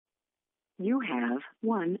You have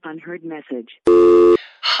one unheard message.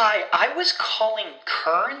 Hi, I was calling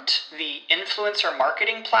Current, the influencer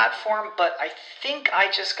marketing platform, but I think I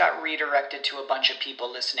just got redirected to a bunch of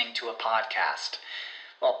people listening to a podcast.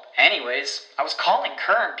 Well, anyways, I was calling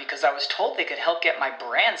Current because I was told they could help get my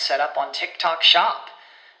brand set up on TikTok Shop,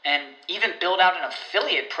 and even build out an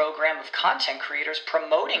affiliate program of content creators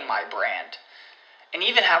promoting my brand, and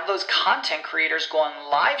even have those content creators go on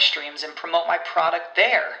live streams and promote my product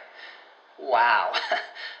there. Wow,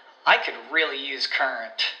 I could really use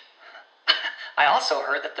Current. I also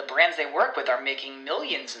heard that the brands they work with are making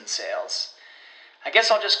millions in sales. I guess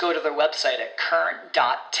I'll just go to their website at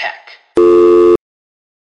current.tech.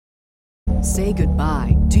 Say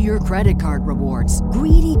goodbye to your credit card rewards.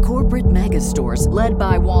 Greedy corporate mega stores, led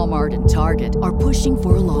by Walmart and Target, are pushing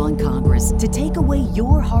for a law in Congress to take away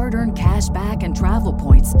your hard-earned cash back and travel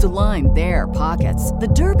points to line their pockets. The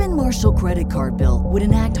Durbin-Marshall credit card bill would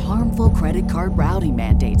enact harmful credit card routing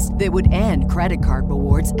mandates that would end credit card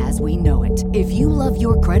rewards as we know it. If you love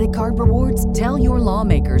your credit card rewards, tell your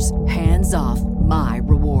lawmakers, hands off my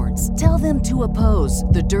rewards. Tell them to oppose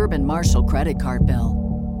the Durbin-Marshall credit card bill.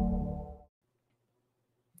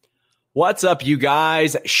 What's up, you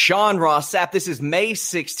guys? Sean Ross Sapp. This is May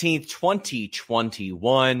 16th,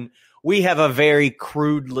 2021. We have a very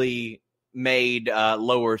crudely made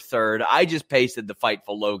lower third. I just pasted the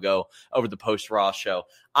Fightful logo over the post-Raw show.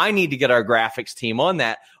 I need to get our graphics team on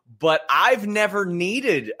that, but I've never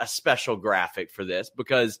needed a special graphic for this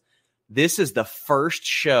because this is the first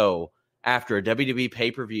show after a WWE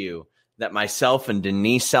pay-per-view that myself and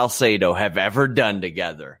Denise Salcedo have ever done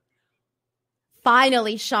together.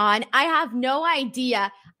 Finally, Sean, I have no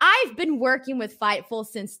idea. I've been working with Fightful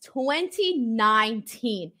since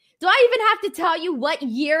 2019. Do I even have to tell you what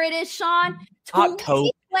year it is, Sean?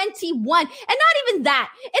 2021. And not even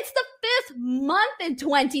that. It's the 5th month in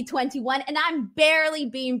 2021, and I'm barely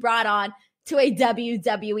being brought on to a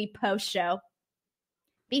WWE post show.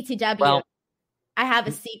 BTW. Well, I have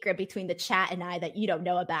a secret between the chat and I that you don't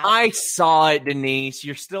know about. I saw it, Denise.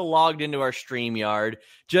 You're still logged into our StreamYard.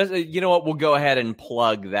 Just, you know what? We'll go ahead and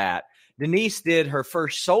plug that. Denise did her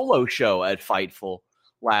first solo show at Fightful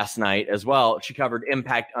last night as well. She covered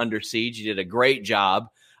Impact Under Siege. You did a great job.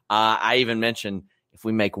 I even mentioned if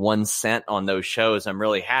we make 1 cent on those shows, I'm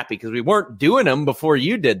really happy because we weren't doing them before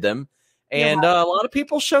you did them. And a lot of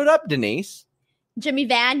people showed up, Denise. Jimmy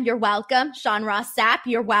Van, you're welcome. Sean Ross Sapp,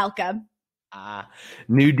 you're welcome.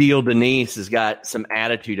 New Deal Denise has got some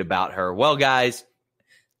attitude about her. Well, guys,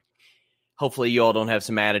 hopefully you all don't have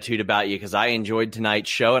some attitude about you because I enjoyed tonight's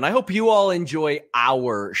show, and I hope you all enjoy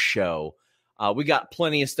our show. We got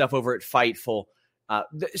plenty of stuff over at Fightful.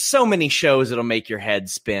 So many shows that'll make your head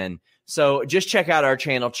spin. So just check out our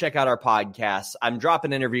channel. Check out our podcasts. I'm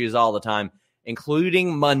dropping interviews all the time,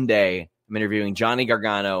 including Monday. I'm interviewing Johnny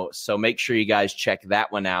Gargano, so make sure you guys check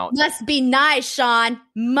that one out. Must be nice, Sean.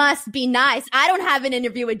 Must be nice. I don't have an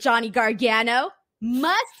interview with Johnny Gargano.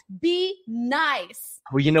 Must be nice.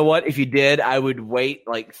 Well, you know what? If you did, I would wait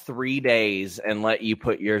like 3 days and let you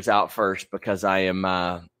put yours out first because I'm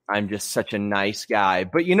just such a nice guy.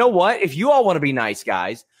 But you know what? If you all want to be nice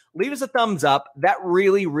guys, leave us a thumbs up. That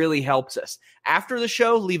really, really helps us. After the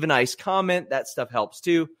show, leave a nice comment. That stuff helps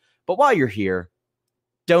too. But while you're here,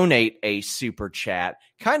 donate a super chat,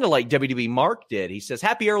 kind of like WWE Mark did. He says,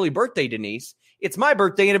 happy early birthday, Denise. It's my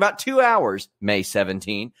birthday in about 2 hours, May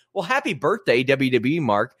 17. Well, happy birthday, WWE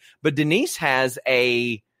Mark. But Denise has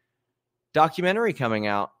a documentary coming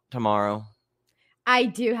out tomorrow. I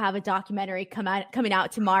do have a documentary coming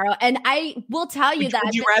out tomorrow. And I will tell you that.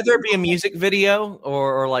 Would you rather it be a music video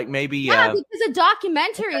or like maybe? Yeah, because a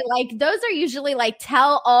documentary, like those are usually like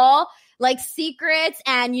tell all, like secrets,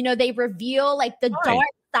 and you know they reveal like the dark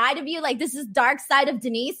side of you. Like this is dark side of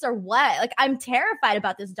Denise or what? Like I'm terrified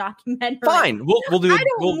about this documentary. Fine, we'll do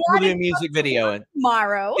a music video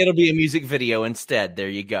tomorrow. It'll be a music video instead. There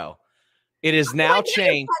you go. It is now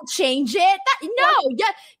changed. You can't change it.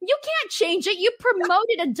 You can't change it. You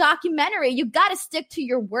promoted a documentary. You got to stick to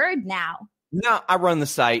your word now. No, I run the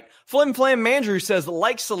site. Flim Flam Mandrew says,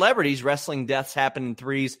 like celebrities, wrestling deaths happen in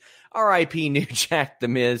threes. R.I.P. New Jack the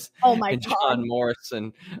Miz. Oh my and God. John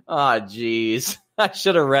Morrison. Oh, geez. I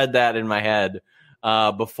should have read that in my head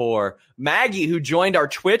before. Maggie, who joined our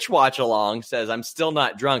Twitch watch along, says, I'm still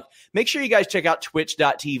not drunk. Make sure you guys check out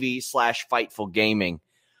twitch.tv/FightfulGaming.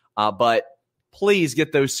 But please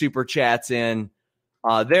get those super chats in.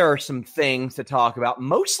 There are some things to talk about.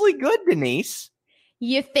 Mostly good, Denise.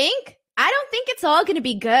 You think? I don't think it's all going to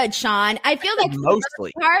be good, Sean. I feel like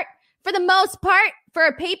for the most part, for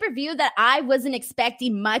a pay-per-view that I wasn't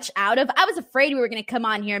expecting much out of, I was afraid we were going to come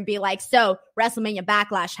on here and be like, so WrestleMania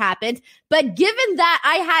Backlash happened. But given that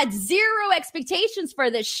I had zero expectations for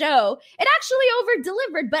this show, it actually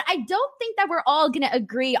over-delivered. But I don't think that we're all going to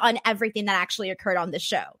agree on everything that actually occurred on the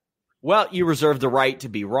show. Well, you reserve the right to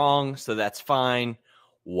be wrong, so that's fine.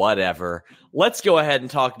 Whatever. Let's go ahead and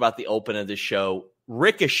talk about the open of the show.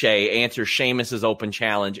 Ricochet answers Sheamus's open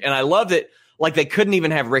challenge. And I love that, like, they couldn't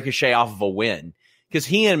even have Ricochet off of a win because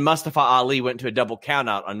he and Mustafa Ali went to a double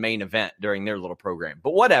countout on Main Event during their little program.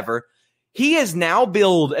 But whatever. He is now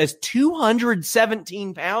billed as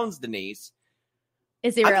 217 pounds, Denise.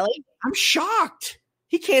 Is he really? I'm shocked.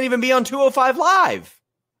 He can't even be on 205 Live.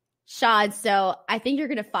 Sean, so I think you're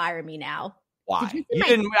going to fire me now. Why?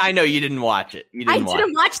 I know you didn't watch it. I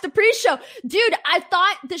didn't watch the pre-show. Dude, I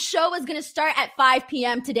thought the show was going to start at 5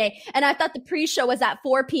 p.m. today, and I thought the pre-show was at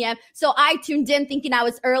 4 p.m. So I tuned in thinking I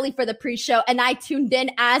was early for the pre-show, and I tuned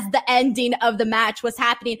in as the ending of the match was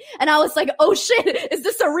happening. And I was like, oh shit, is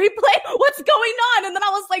this a replay? What's going on? And then I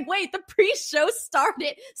was like, wait, the pre-show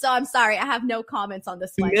started. So I'm sorry. I have no comments on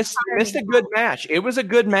this one. You missed a good match. It was a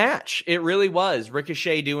good match. It really was.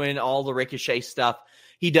 Ricochet doing all the Ricochet stuff.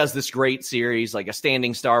 He does this great series, like a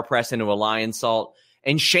standing star press into a lion salt.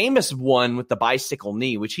 And Sheamus won with the bicycle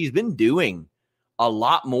knee, which he's been doing a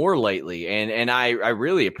lot more lately. And I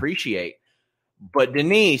really appreciate. But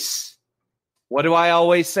Denise, what do I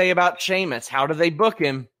always say about Sheamus? How do they book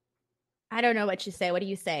him? I don't know what you say. What do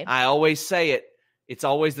you say? I always say it. It's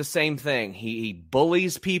always the same thing. He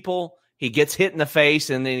bullies people. He gets hit in the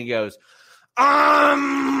face, and then he goes,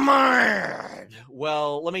 I'm mad.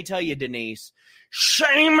 Well, let me tell you, Denise,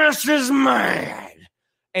 Sheamus is mad.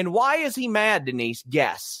 And why is he mad, Denise?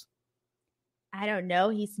 Guess. I don't know.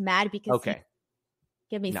 He's mad because okay.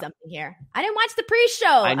 Give me something here. I didn't watch the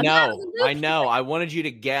pre-show. I know. I wanted you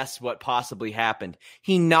to guess what possibly happened.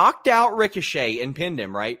 He knocked out Ricochet and pinned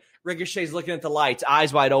him, right? Ricochet's looking at the lights,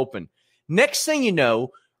 eyes wide open. Next thing you know,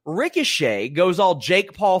 Ricochet goes all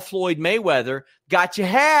Jake Paul Floyd Mayweather, got your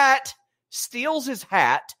hat, steals his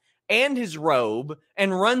hat and his robe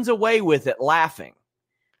and runs away with it laughing.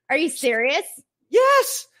 Are you serious?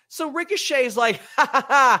 Yes. So Ricochet's like, ha ha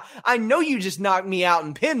ha, I know you just knocked me out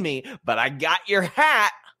and pinned me, but I got your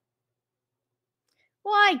hat.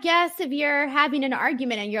 Well, I guess if you're having an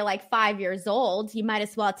argument and you're like 5 years old, you might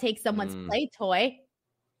as well take someone's play toy.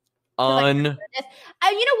 You know what?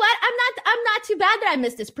 I'm not too bad that I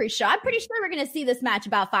missed this pre-show. I'm pretty sure we're going to see this match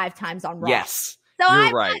about 5 times on Raw. Yes. So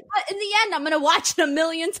you're right. In the end, I'm going to watch it a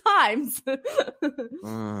million times.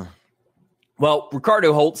 Well,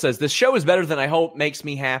 Ricardo Holt says, this show is better than I hope, makes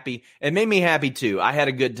me happy. It made me happy, too. I had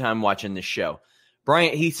a good time watching this show.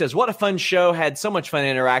 Bryant, he says, what a fun show. Had so much fun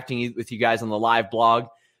interacting with you guys on the live blog.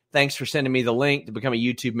 Thanks for sending me the link to become a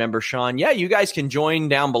YouTube member, Sean. Yeah, you guys can join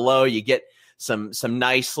down below. You get some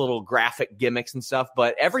nice little graphic gimmicks and stuff.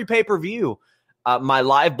 But every pay-per-view, my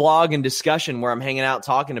live blog and discussion where I'm hanging out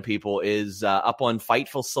talking to people is up on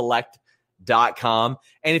FightfulSelect.com.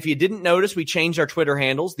 And if you didn't notice, we changed our Twitter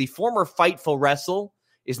handles. The former Fightful Wrestle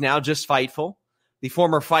is now just Fightful. The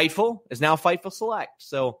former Fightful is now Fightful Select.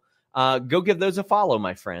 So go give those a follow,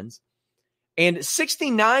 my friends. And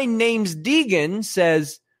 69 Names Deegan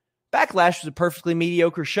says, Backlash was a perfectly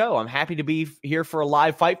mediocre show. I'm happy to be here for a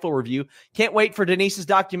live Fightful review. Can't wait for Denise's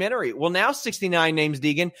documentary. Well, now 69 Names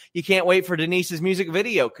Deegan, you can't wait for Denise's music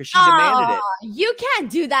video because she demanded it. You can't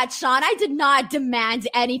do that, Sean. I did not demand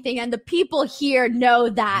anything, and the people here know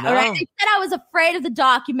that. No. All right? I said I was afraid of the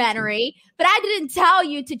documentary, but I didn't tell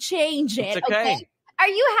you to change it. It's okay. Are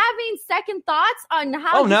you having second thoughts on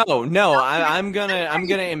how? Oh no! I'm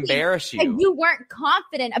gonna embarrass you. And you weren't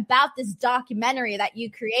confident about this documentary that you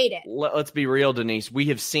created. Let's be real, Denise. We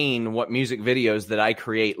have seen what music videos that I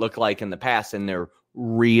create look like in the past, and they're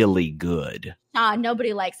really good.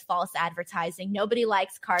 Nobody likes false advertising. Nobody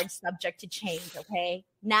likes cards subject to change. Okay,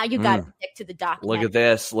 now you got to stick to the documentary. Look at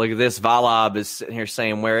this. Valab is sitting here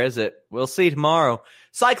saying, "Where is it? We'll see tomorrow."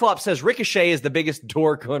 Cyclops says Ricochet is the biggest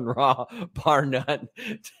dork on Raw, bar none.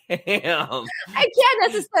 Damn. I can't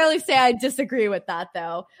necessarily say I disagree with that,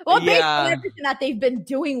 though. Well, based on everything that they've been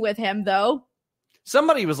doing with him, though.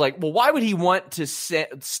 Somebody was like, well, why would he want to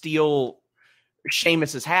steal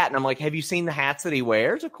Sheamus's hat? And I'm like, have you seen the hats that he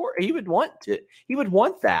wears? Of course, he would want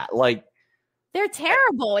that. Like, they're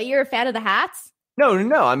terrible. You're a fan of the hats? No.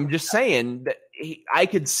 I'm just saying that I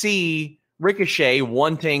could see Ricochet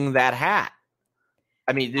wanting that hat.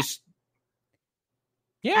 I mean,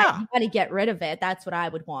 you got to get rid of it. That's what I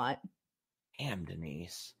would want. Damn,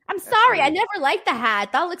 Denise. I'm sorry. I never liked the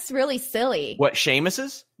hat. That looks really silly. What,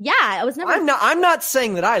 Sheamus's? Yeah, I was never. I'm not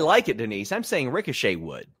saying that I like it, Denise. I'm saying Ricochet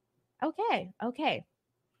would. Okay.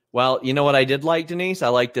 Well, you know what I did like, Denise? I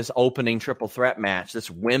like this opening triple threat match,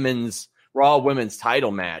 this Raw women's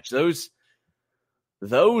title match. Those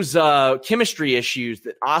chemistry issues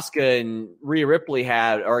that Asuka and Rhea Ripley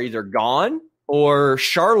had are either gone or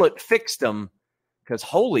Charlotte fixed them, because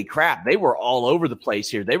holy crap, they were all over the place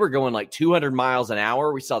here. They were going like 200 miles an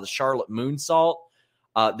hour. We saw the Charlotte moonsault.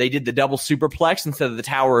 They did the double superplex instead of the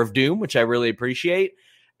Tower of Doom, which I really appreciate.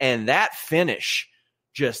 And that finish,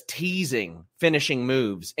 just teasing finishing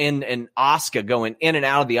moves, and Asuka going in and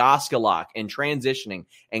out of the Asuka lock and transitioning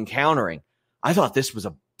and countering. I thought this was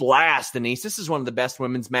a blast, Denise. This is one of the best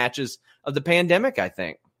women's matches of the pandemic, I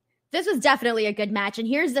think. This was definitely a good match. And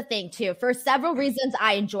here's the thing, too. For several reasons,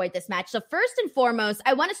 I enjoyed this match. So first and foremost,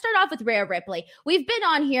 I want to start off with Rhea Ripley. We've been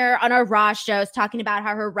on here on our Raw shows talking about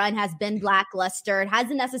how her run has been lackluster. It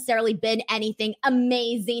hasn't necessarily been anything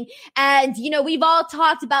amazing. And, you know, we've all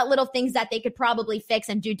talked about little things that they could probably fix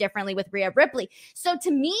and do differently with Rhea Ripley. So to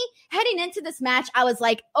me, heading into this match, I was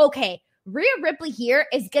like, okay, Rhea Ripley here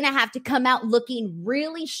is going to have to come out looking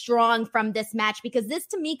really strong from this match, because this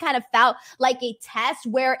to me kind of felt like a test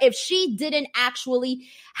where if she didn't actually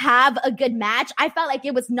have a good match, I felt like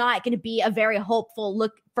it was not going to be a very hopeful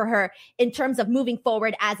look for her in terms of moving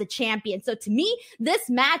forward as a champion. So to me, this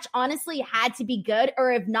match honestly had to be good, or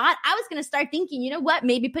if not, I was going to start thinking, you know what,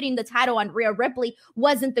 maybe putting the title on Rhea Ripley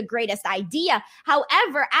wasn't the greatest idea.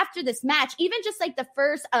 However, after this match, even just like the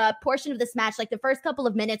first portion of this match, like the first couple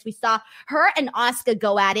of minutes, we saw her and Asuka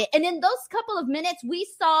go at it. And in those couple of minutes, we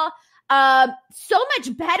saw so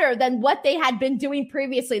much better than what they had been doing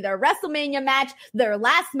previously. Their WrestleMania match, their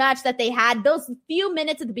last match that they had, those few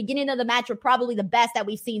minutes at the beginning of the match were probably the best that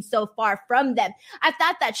we've seen so far from them. I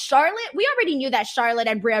thought that we already knew that Charlotte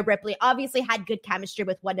and Rhea Ripley obviously had good chemistry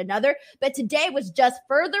with one another, but today was just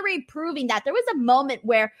further proving that. There was a moment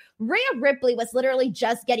where Rhea Ripley was literally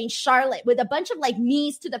just getting Charlotte with a bunch of like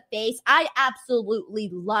knees to the face. I absolutely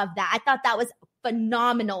love that. I thought that was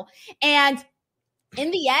phenomenal. And in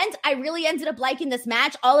the end, I really ended up liking this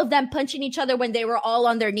match. All of them punching each other when they were all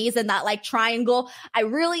on their knees in that like triangle. I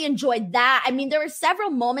really enjoyed that. I mean, there were several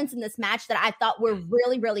moments in this match that I thought were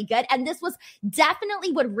really, really good. And this was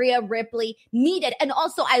definitely what Rhea Ripley needed. And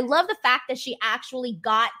also, I love the fact that she actually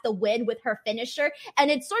got the win with her finisher. And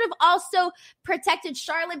it sort of also protected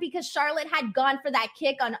Charlotte, because Charlotte had gone for that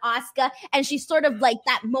kick on Asuka. And she sort of like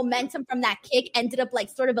that momentum from that kick ended up like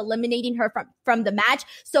sort of eliminating her from the match.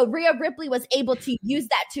 So Rhea Ripley was able to use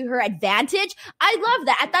that to her advantage. I love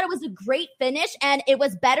that. I thought it was a great finish, and it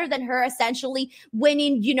was better than her essentially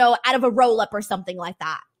winning, you know, out of a roll up or something like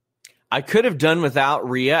that. I could have done without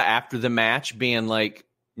Rhea after the match being like,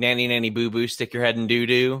 nanny, nanny, boo boo, stick your head in doo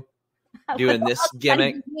doo, doing this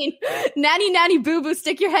gimmick. Nanny, nanny, boo boo,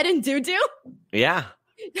 stick your head in doo doo. Yeah.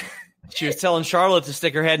 She was telling Charlotte to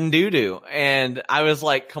stick her head in doo doo. And I was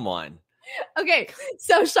like, come on. Okay,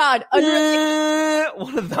 so Sean,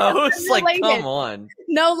 one of those, like, come on.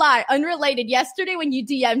 No lie, unrelated. Yesterday when you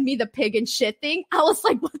DM'd me the pig and shit thing, I was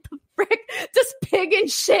like, what the frick does pig and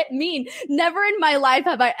shit mean? Never in my life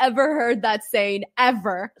have I ever heard that saying,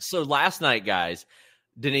 ever. So last night, guys,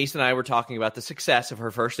 Denise and I were talking about the success of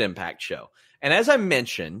her first Impact show. And as I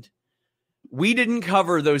mentioned, we didn't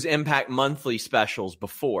cover those Impact monthly specials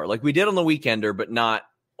before. Like we did on the Weekender, but not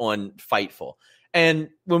on Fightful. And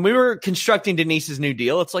when we were constructing Denise's new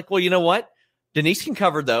deal, it's like, well, you know what? Denise can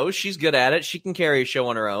cover those. She's good at it. She can carry a show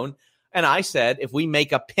on her own. And I said, if we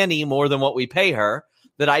make a penny more than what we pay her,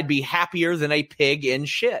 that I'd be happier than a pig in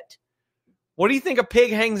shit. What do you think a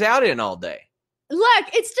pig hangs out in all day? Look,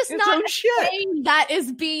 it's just not a thing that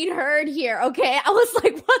is being heard here, okay? I was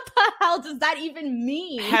like, what the hell does that even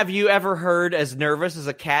mean? Have you ever heard as nervous as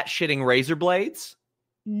a cat shitting razor blades?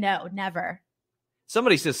 No, never.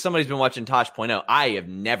 Somebody says somebody's been watching Tosh.0. I have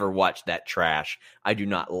never watched that trash. I do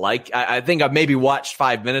not like. I think I've maybe watched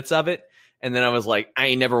 5 minutes of it, and then I was like, I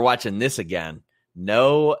ain't never watching this again.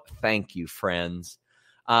 No, thank you, friends.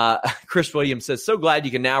 Chris Williams says, so glad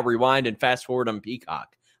you can now rewind and fast forward on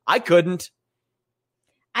Peacock. I couldn't.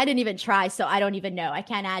 I didn't even try, so I don't even know. I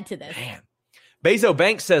can't add to this. Man. Bezo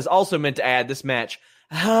Banks says, also meant to add this match.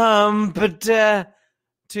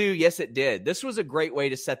 Yes, it did. This was a great way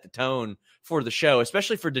to set the tone for the show,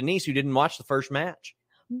 especially for Denise, who didn't watch the first match.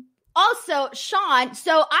 Also, Sean,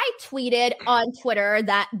 so I tweeted on Twitter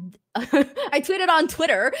that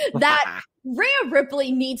Rhea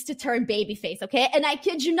Ripley needs to turn babyface, okay? And I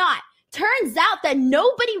kid you not, Turns out that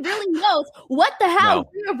nobody really knows what the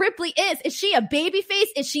hell Rhea Ripley is. Is she a babyface?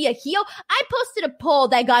 Is she a heel? I posted a poll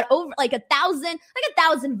that got over like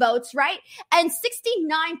 1,000 votes, right? And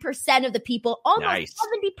 69% of the people, almost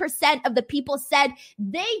 70% of the people said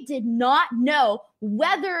they did not know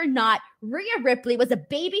whether or not Rhea Ripley was a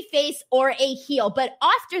babyface or a heel. But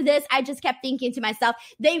after this, I just kept thinking to myself,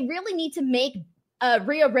 they really need to make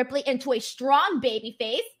Rhea Ripley into a strong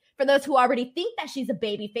babyface. For those who already think that she's a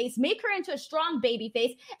babyface, make her into a strong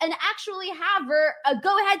babyface and actually have her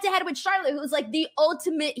go head-to-head with Charlotte, who's like the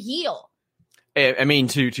ultimate heel. I mean,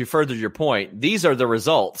 to further your point, these are the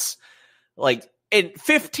results. Like,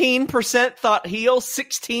 15% thought heel,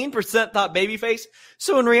 16% thought babyface.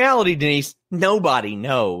 So in reality, Denise, nobody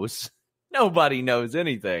knows. Nobody knows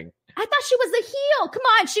anything. I thought she was a heel. Come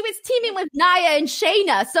on, she was teaming with Nia and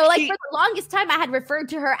Shayna. So, like, for the longest time, I had referred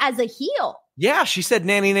to her as a heel. Yeah, she said,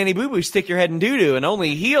 nanny, nanny, boo-boo, stick your head in doo-doo, and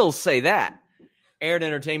only heels say that. Aaron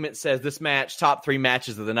Entertainment says this match, top 3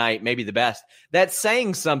 matches of the night, maybe the best. That's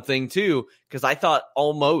saying something, too, because I thought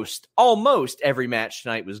almost every match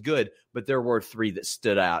tonight was good, but there were 3 that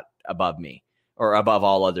stood out above me, or above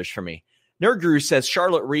all others for me. Nerd Guru says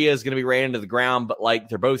Charlotte Rhea is going to be ran into the ground, but, like,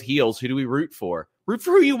 they're both heels. Who do we root for? Root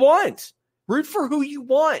for who you want. Root for who you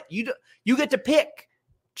want. You get to pick.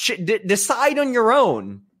 Decide on your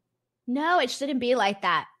own. No, it shouldn't be like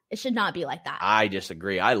that. It should not be like that. I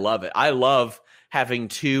disagree. I love it. I love having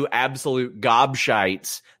 2 absolute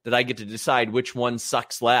gobshites that I get to decide which one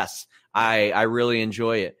sucks less. I really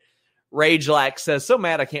enjoy it. Rage Lack says, so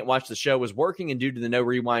mad I can't watch the show. Was working, and due to the no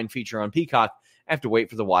rewind feature on Peacock, I have to wait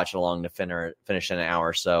for the watch along to finish in an hour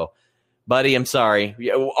or so. Buddy, I'm sorry.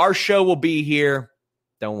 Our show will be here.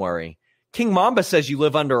 Don't worry. King Mamba says you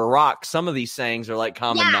live under a rock. Some of these sayings are like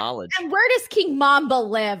common knowledge. And where does King Mamba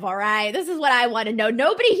live, all right? This is what I want to know.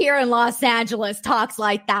 Nobody here in Los Angeles talks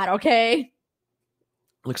like that, okay?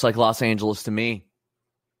 Looks like Los Angeles to me.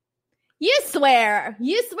 You swear.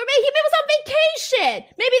 Maybe he was on vacation.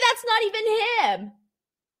 Maybe that's not even him.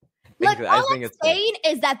 Look, all I'm saying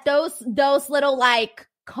is that those little, like,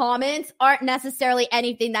 comments aren't necessarily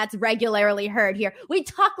anything that's regularly heard here. We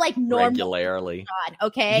talk like normal. Regularly. God,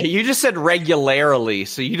 okay? You just said regularly,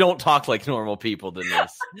 so you don't talk like normal people,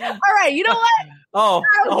 Denise. All right, you know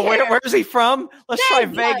what? Where's he from? Let's try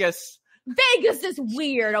Vegas. Vegas is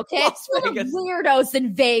weird, okay? It's full of weirdos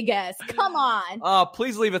in Vegas. Come on.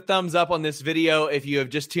 Please leave a thumbs up on this video if you have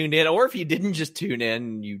just tuned in, or if you didn't just tune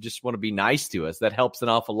in, you just want to be nice to us. That helps an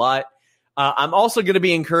awful lot. I'm also going to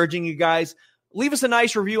be encouraging you guys, leave us a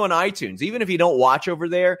nice review on iTunes. Even if you don't watch over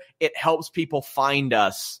there, it helps people find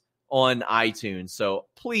us on iTunes. So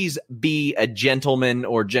please be a gentleman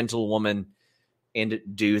or gentlewoman and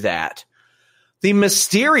do that. The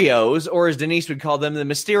Mysterios, or as Denise would call them, the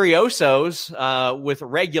Mysteriosos, with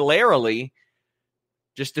regularly,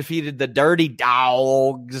 just defeated the Dirty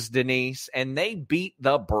Dogs, Denise, and they beat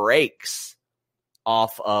the brakes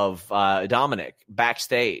off of Dominic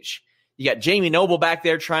backstage. You got Jamie Noble back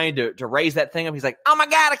there trying to raise that thing up. He's like, oh my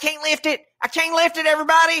God, I can't lift it. I can't lift it,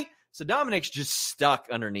 everybody. So Dominic's just stuck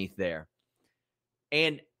underneath there.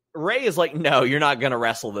 And Ray is like, no, you're not going to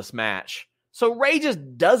wrestle this match. So Ray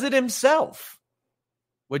just does it himself.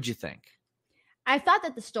 What'd you think? I thought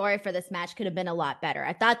that the story for this match could have been a lot better.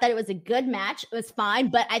 I thought that it was a good match. It was fine.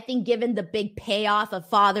 But I think given the big payoff of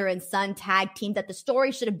father and son tag team, that the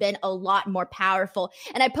story should have been a lot more powerful.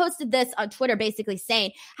 And I posted this on Twitter basically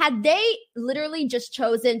saying, had they literally just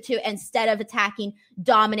chosen to, instead of attacking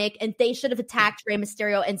Dominic, and they should have attacked Rey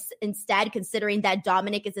Mysterio instead, considering that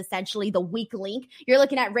Dominic is essentially the weak link. You're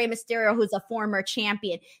looking at Rey Mysterio, who's a former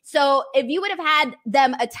champion. So if you would have had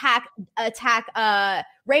them attack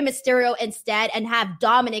Rey Mysterio instead and have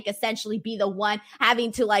Dominic essentially be the one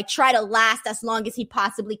having to like try to last as long as he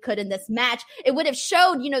possibly could in this match, it would have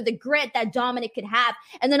showed, the grit that Dominic could have.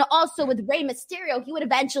 And then also with Rey Mysterio, he would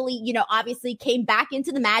eventually, obviously came back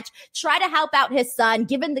into the match, try to help out his son,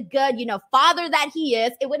 given the good, father that he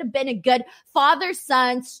is. It would have been a good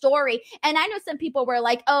father-son story. And I know some people were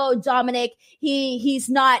like, oh, Dominic, he's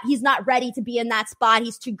not ready to be in that spot.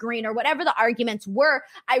 He's too green, or whatever the arguments were.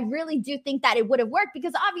 I really do think that it would have worked,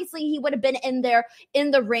 because obviously he would have been in there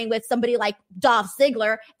in the ring with somebody like Dolph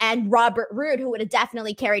Ziggler and Robert Roode, who would have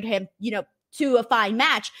definitely carried him, to a fine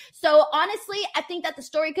match. So honestly, I think that the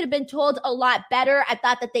story could have been told a lot better. I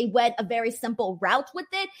thought that they went a very simple route with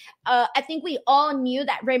it. I think we all knew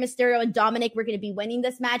that Rey Mysterio and Dominic were going to be winning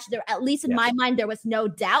this match. There, at least in my mind, there was no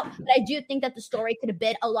doubt. But I do think that the story could have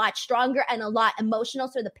been a lot stronger and a lot emotional.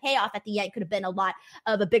 So the payoff at the end could have been a lot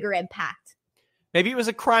of a bigger impact. Maybe it was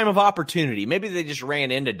a crime of opportunity. Maybe they just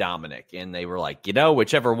ran into Dominic and they were like,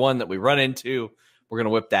 whichever one that we run into we're going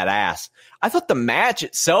to whip that ass. I thought the match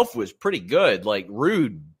itself was pretty good. Like,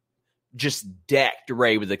 Rude just decked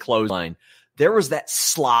Ray with a clothesline. There was that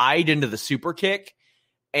slide into the super kick.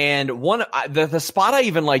 And the spot I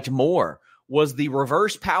even liked more was the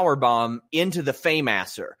reverse power bomb into the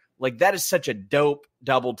Fameasser. Like, that is such a dope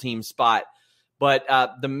double team spot. But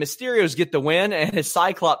the Mysterios get the win, and his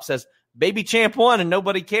Cyclops says, "Baby champ won, and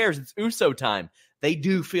nobody cares. It's Uso time." They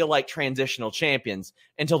do feel like transitional champions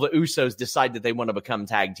until the Usos decide that they want to become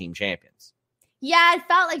tag team champions. Yeah, it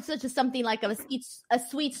felt like something like a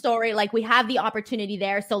sweet story. Like, we have the opportunity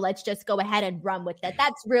there, so let's just go ahead and run with it.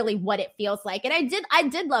 That's really what it feels like. And I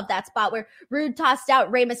did love that spot where Rude tossed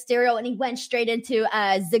out Rey Mysterio and he went straight into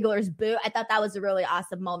Ziggler's boot. I thought that was a really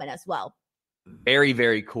awesome moment as well. Very,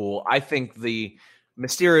 very cool. I think the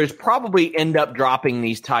Mysterios probably end up dropping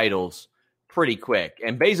these titles pretty quick.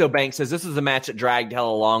 And Bezo Bank says, "This is a match that dragged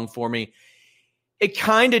hell along for me." It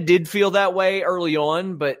kind of did feel that way early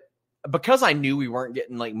on, but because I knew we weren't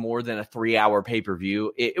getting like more than a 3-hour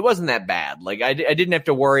pay-per-view, it wasn't that bad. Like, I didn't have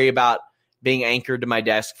to worry about being anchored to my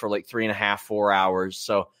desk for like 3.5, 4 hours.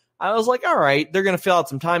 So I was like, all right, they're going to fill out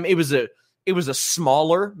some time. It was a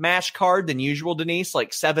smaller match card than usual, Denise,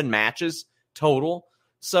 like 7 matches total.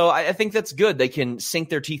 So I think that's good. They can sink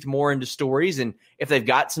their teeth more into stories. And if they've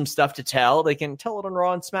got some stuff to tell, they can tell it on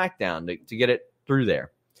Raw and SmackDown to get it through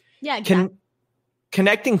there. Yeah, exactly.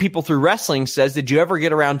 Connecting People Through Wrestling says, "Did you ever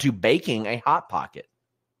get around to baking a Hot Pocket?"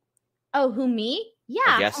 Oh, who, me? Yeah.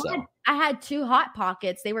 I guess so. I had 2 Hot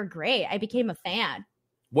Pockets. They were great. I became a fan.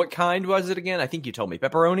 What kind was it again? I think you told me.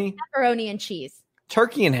 Pepperoni? Pepperoni and cheese.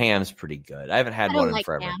 Turkey and ham's pretty good. I haven't had one in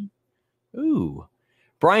forever. Ham. Ooh.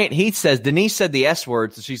 Bryant Heath says, "Denise said the S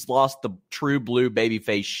word, so she's lost the true blue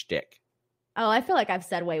babyface shtick." Oh, I feel like I've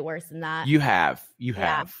said way worse than that. You have.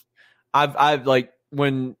 I've like,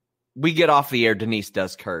 when we get off the air, Denise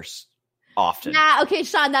does curse often. Nah, okay,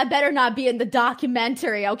 Sean, that better not be in the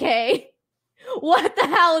documentary, okay? What the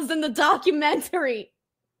hell is in the documentary?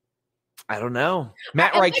 I don't know.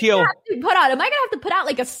 Matt Reichel. Am I going to have to put out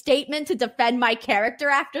like a statement to defend my character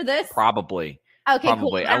after this? Probably. Okay,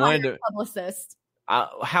 Probably. Cool. I wanted to. Publicist.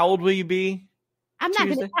 How old will you be? I'm not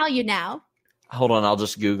going to tell you now. Hold on, I'll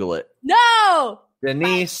just Google it. No!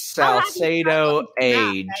 Denise Salcedo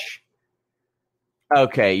age.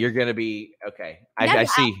 Okay, you're going to be, okay. I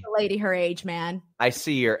see. The lady her age, man. I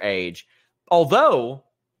see your age. Although,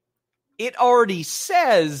 it already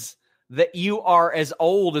says that you are as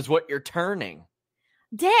old as what you're turning.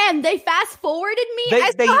 Damn, they fast forwarded me?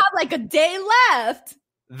 I still have like a day left.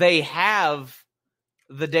 They have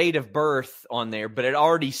the date of birth on there, but it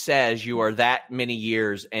already says you are that many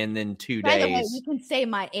years and then 2 days. By the way, you can say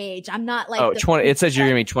my age. I'm not like... Oh, 20. It says you're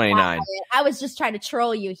going to be 29. I was just trying to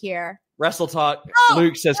troll you here. Wrestle Talk.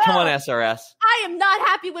 Luke says, "Come on, SRS." I am not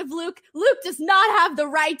happy with Luke. Luke does not have the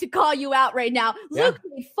right to call you out right now. Yeah. Luke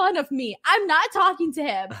made fun of me. I'm not talking to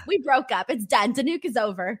him. We broke up. It's done. Danuke is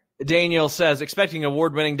over. Daniel says, "Expecting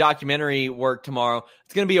award-winning documentary work tomorrow.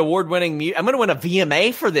 It's going to be award-winning. I'm going to win a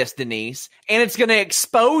VMA for this, Denise, and it's going to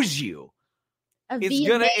expose you." It's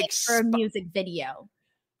VMA for a music video.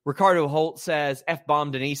 Ricardo Holt says,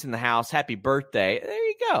 "F-bomb Denise in the house. Happy birthday."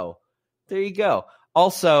 There you go.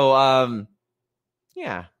 Also,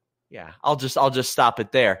 yeah. I'll just stop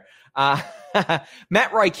it there. Matt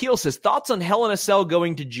Reichel says, "Thoughts on Hell in a Cell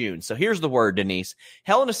going to June?" So here's the word, Denise.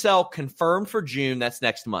 Hell in a Cell confirmed for June. That's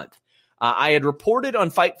next month. I had reported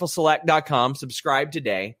on FightfulSelect.com, subscribe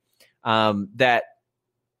today, that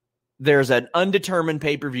there's an undetermined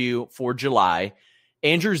pay-per-view for July.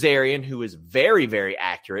 Andrew Zarian, who is very, very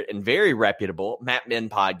accurate and very reputable, Matt Men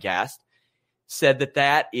podcast, said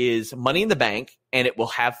that is Money in the Bank, and it will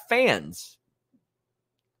have fans.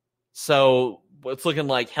 So it's looking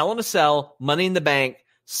like Hell in a Cell, Money in the Bank,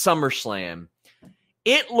 SummerSlam.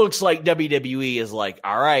 It looks like WWE is like,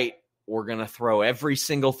 all right, we're going to throw every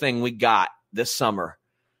single thing we got this summer.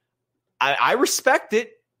 I respect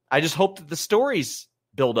it. I just hope that the stories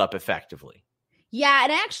build up effectively. Yeah,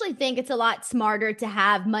 and I actually think it's a lot smarter to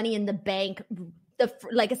have Money in the Bank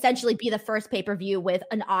essentially be the first pay-per-view with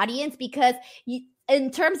an audience, because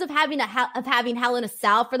in terms of having Hell in a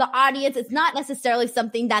Cell for the audience, it's not necessarily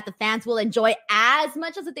something that the fans will enjoy as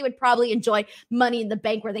much as that they would probably enjoy Money in the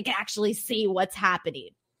Bank, where they can actually see what's happening.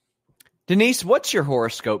 Denise, what's your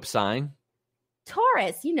horoscope sign?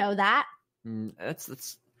 Taurus, you know that.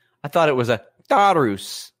 That's. I thought it was a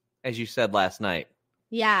Taurus, as you said last night.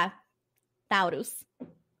 Yeah, Taurus.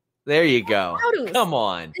 There you go. Taurus. Come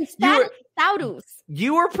on. Taurus.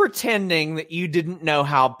 You were pretending that you didn't know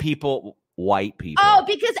how white people. Oh,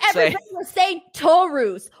 because everybody was saying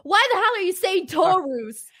Taurus. Why the hell are you saying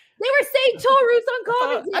Taurus? They were saying Taurus on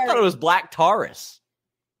commentary. I thought it was Black Taurus.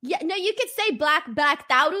 Yeah, no, you could say Black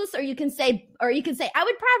Taurus, or you can say I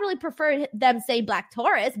would probably prefer them say Black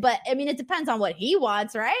Taurus, but I mean it depends on what he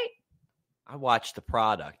wants, right? I watch the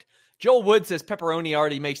product. Joel Wood says pepperoni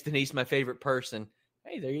already makes Denise my favorite person.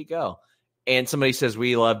 Hey, there you go. And somebody says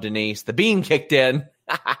we love Denise. The bean kicked in.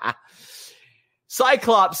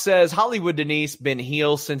 Cyclops says Hollywood Denise been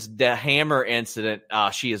heel since the Hammer incident.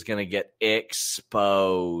 She is going to get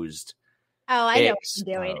exposed. Oh, I know what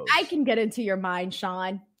you're doing. I can get into your mind,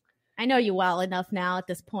 Sean. I know you well enough now at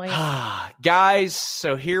this point. Guys,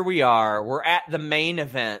 so here we are. We're at the main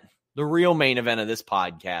event, the real main event of this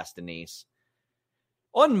podcast, Denise.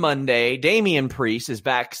 On Monday, Damian Priest is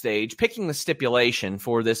backstage picking the stipulation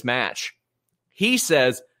for this match. He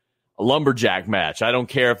says, a lumberjack match. I don't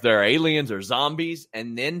care if they're aliens or zombies.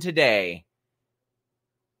 And then today,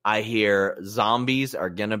 I hear zombies are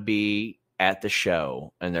going to be at the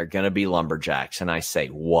show and they're going to be lumberjacks. And I say,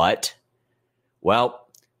 what? Well,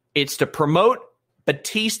 it's to promote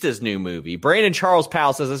Batista's new movie. Brandon Charles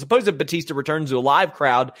Powell says, I suppose if Batista returns to a live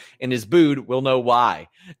crowd and is booed, we'll know why.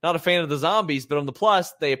 Not a fan of the zombies, but on the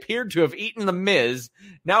plus, they appeared to have eaten the Miz.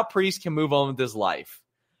 Now Priest can move on with his life.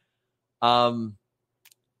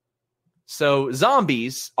 So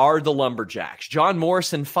zombies are the lumberjacks. John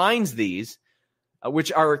Morrison finds these,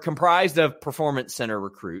 which are comprised of Performance Center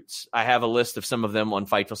recruits. I have a list of some of them on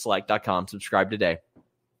FightfulSelect.com. Subscribe today.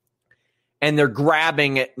 And they're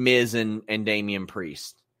grabbing at Miz and Damian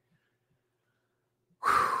Priest.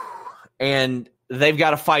 And they've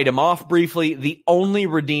got to fight him off briefly. The only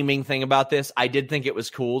redeeming thing about this, I did think it was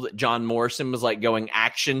cool that John Morrison was like going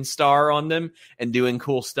action star on them and doing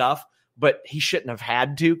cool stuff. But he shouldn't have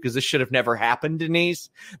had to, because this should have never happened, Denise.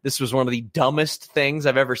 This was one of the dumbest things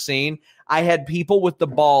I've ever seen. I had people with the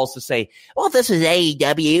balls to say, well, this is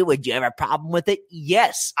AEW. Would you have a problem with it?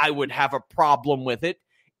 Yes, I would have a problem with it.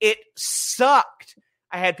 It sucked.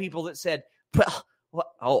 I had people that said, well,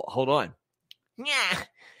 oh, hold on. Yeah,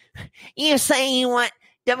 you say you want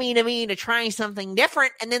WWE to try something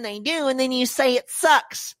different, and then they do, and then you say it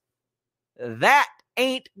sucks. That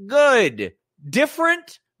ain't good.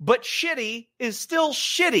 Different, but shitty is still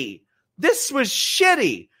shitty. This was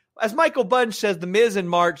shitty. As Michael Bunch says, The Miz in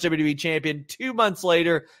March, WWE champion, 2 months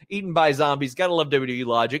later, eaten by zombies. Gotta love WWE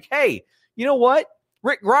logic. Hey, you know what?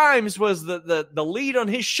 Rick Grimes was the lead on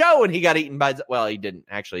his show, and he got eaten by, well, he didn't.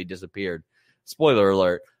 Actually, he disappeared. Spoiler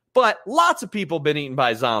alert. But lots of people been eaten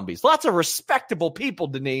by zombies. Lots of respectable people,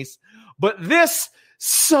 Denise. But this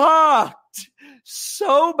sucked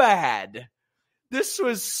so bad. This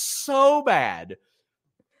was so bad.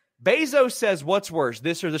 Bezos says, what's worse,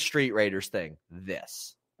 this or the Street Raiders thing?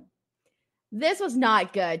 This was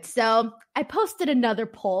not good. So I posted another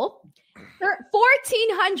poll.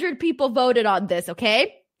 1,400 people voted on this,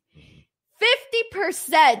 okay?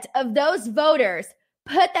 50% of those voters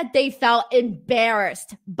put that they felt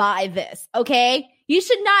embarrassed by this, okay? You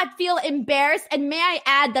should not feel embarrassed. And may I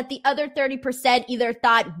add that the other 30% either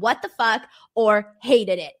thought, what the fuck, or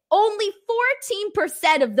hated it. Only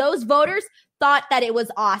 14% of those voters thought that it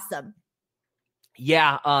was awesome.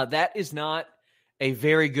 Yeah, that is not a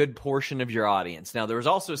very good portion of your audience. Now, there was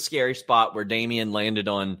also a scary spot where Damian landed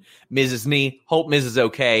on Miz's knee. Hope Miz is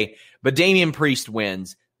okay, but Damian Priest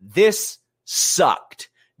wins. This sucked.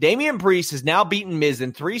 Damian Priest has now beaten Miz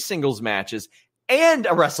in 3 singles matches and a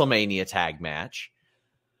WrestleMania tag match.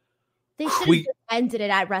 They should have just ended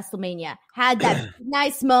it at WrestleMania. Had that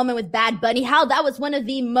nice moment with Bad Bunny. How that was one of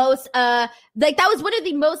the most,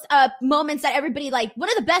 moments that everybody, like, one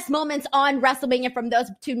of the best moments on WrestleMania from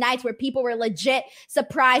those 2 nights where people were legit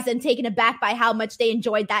surprised and taken aback by how much they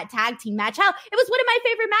enjoyed that tag team match. How it was one of my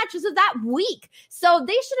favorite matches of that week. So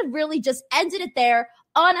they should have really just ended it there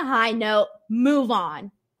on a high note. Move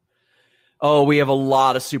on. Oh, we have a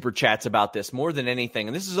lot of super chats about this, more than anything.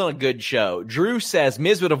 And this is on a good show. Drew says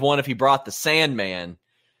Miz would have won if he brought the Sandman.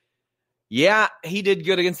 Yeah, he did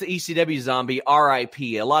good against the ECW zombie, RIP.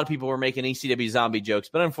 A lot of people were making ECW zombie jokes,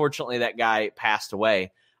 but unfortunately that guy passed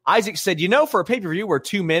away. Isaac said, for a pay-per-view where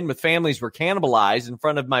 2 men with families were cannibalized in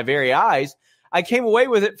front of my very eyes, I came away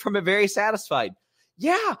with it from it very satisfied.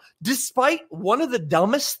 Yeah, despite one of the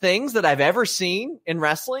dumbest things that I've ever seen in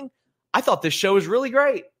wrestling, I thought this show was really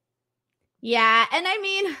great. Yeah, and I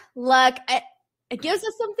mean, look, it gives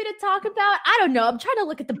us something to talk about. I don't know. I'm trying to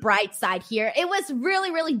look at the bright side here. It was really,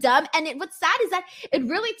 really dumb. And what's sad is that it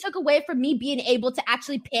really took away from me being able to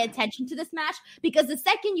actually pay attention to this match, because the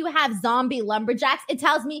second you have zombie lumberjacks, it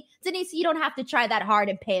tells me, Denise, you don't have to try that hard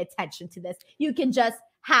and pay attention to this. You can just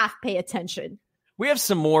half pay attention. We have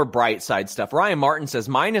some more bright side stuff. Ryan Martin says,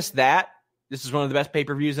 minus that, this is one of the best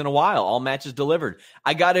pay-per-views in a while. All matches delivered.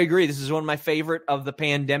 I got to agree. This is one of my favorite of the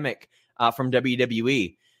pandemic. From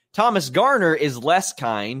WWE. Thomas Garner is less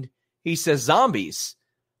kind. He says zombies.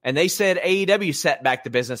 And they said AEW set back the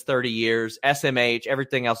business 30 years. SMH,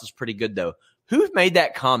 everything else is pretty good, though. Who made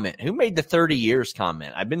that comment? Who made the 30 years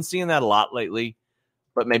comment? I've been seeing that a lot lately,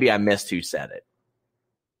 but maybe I missed who said it.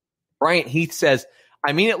 Bryant Heath says,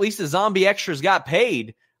 I mean, at least the zombie extras got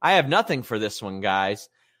paid. I have nothing for this one, guys.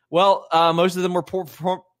 Well, most of them were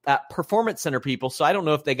performance center people, so I don't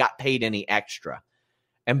know if they got paid any extra.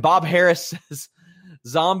 And Bob Harris says,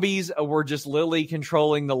 zombies were just Lily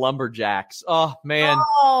controlling the lumberjacks. Oh, man.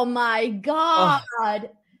 Oh, my God. Oh.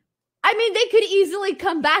 I mean, they could easily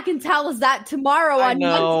come back and tell us that tomorrow on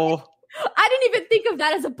Monday. I didn't even think of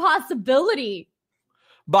that as a possibility.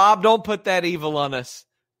 Bob, don't put that evil on us.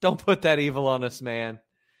 Don't put that evil on us, man.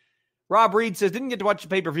 Rob Reed says, didn't get to watch the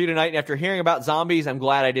pay-per-view tonight, and after hearing about zombies, I'm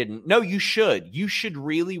glad I didn't. No, you should. You should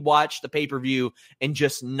really watch the pay-per-view and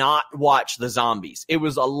just not watch the zombies. It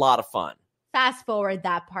was a lot of fun. Fast forward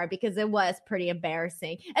that part because it was pretty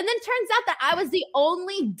embarrassing. And then turns out that I was the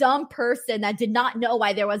only dumb person that did not know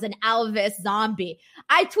why there was an Elvis zombie.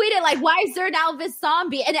 I tweeted like, why is there an Elvis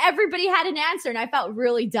zombie? And everybody had an answer. And I felt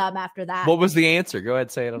really dumb after that. What was the answer? Go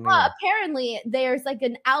ahead, say it on the air. Apparently there's like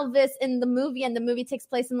an Elvis in the movie and the movie takes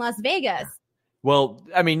place in Las Vegas. Well,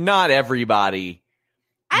 I mean, not everybody.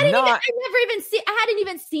 I hadn't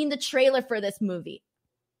even seen the trailer for this movie.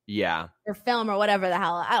 Yeah. Or film or whatever the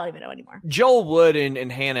hell. I don't even know anymore. Joel Wood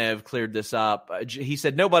and Hannah have cleared this up. He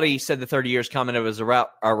said nobody said the 30 years comment. It was a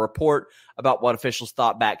report about what officials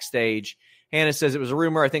thought backstage. Hannah says it was a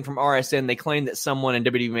rumor, I think, from RSN. They claimed that someone in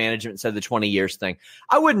WWE management said the 20 years thing.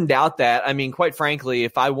 I wouldn't doubt that. I mean, quite frankly,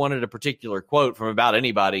 if I wanted a particular quote from about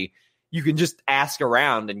anybody, you can just ask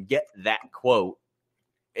around and get that quote.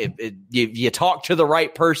 If you talk to the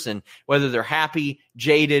right person, whether they're happy,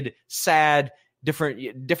 jaded, sad,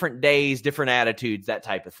 different days, different attitudes, that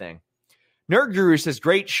type of thing. Nerd Guru says,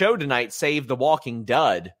 great show tonight. Save the walking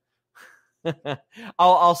dud.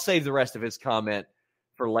 I'll save the rest of his comment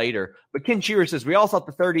for later. But Ken Shearer says, we all thought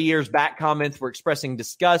the 30 years back comments were expressing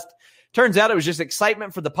disgust. Turns out it was just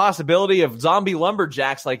excitement for the possibility of zombie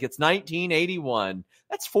lumberjacks like it's 1981.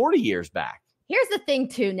 That's 40 years back. Here's the thing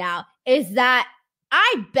too now is that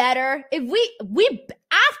if we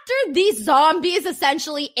after these zombies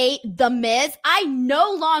essentially ate The Miz, I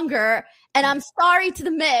no longer, and I'm sorry to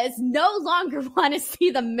The Miz, no longer want to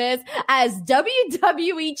see The Miz as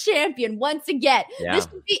WWE champion once again. Yeah. This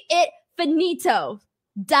should be it, finito,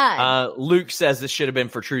 done. Luke says this should have been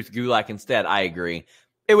for Truth Gulak instead. I agree.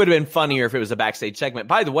 It would have been funnier if it was a backstage segment.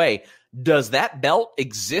 By the way, does that belt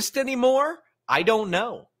exist anymore? I don't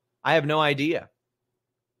know. I have no idea.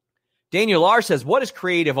 Daniel R says, what is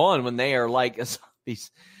creative on when they are like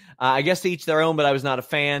zombies? I guess to each their own, but I was not a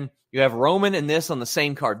fan. You have Roman and this on the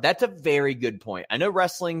same card. That's a very good point. I know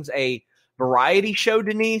wrestling's a variety show,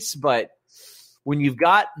 Denise, but when you've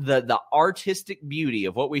got the artistic beauty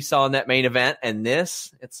of what we saw in that main event and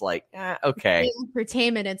this, it's like, okay.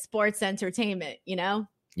 Entertainment and sports entertainment, you know?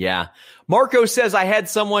 Yeah. Marco says, I had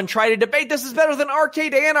someone try to debate this is better than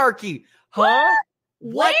Arcade Anarchy. Huh?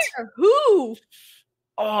 What? Where? Who?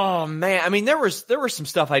 Oh man, I mean there was some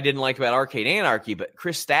stuff I didn't like about Arcade Anarchy, but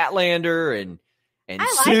Chris Statlander and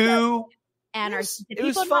Sue, Anarchy. It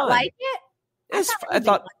was fun. Like it? I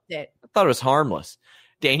thought it was harmless.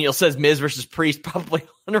 Daniel says Miz versus Priest probably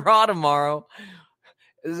on Raw tomorrow.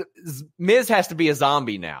 Miz has to be a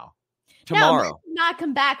zombie now. Tomorrow. No, not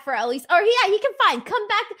come back for at least, or yeah, he can fine come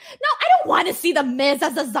back. No, I don't want to see the Miz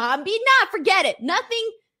as a zombie. Nah, forget it.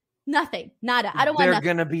 Nothing. Nada. I don't want. They're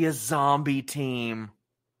gonna be a zombie team.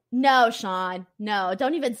 No, Sean. No,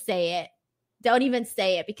 don't even say it. Don't even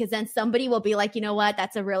say it because then somebody will be like, you know what?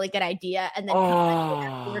 That's a really good idea. And then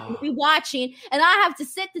we're going to be watching and I have to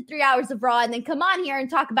sit the 3 hours of Raw and then come on here and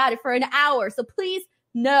talk about it for an hour. So please,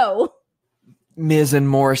 no. Miz and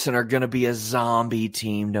Morrison are going to be a zombie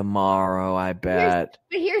team tomorrow, I bet.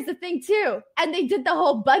 But here's the thing too. And they did the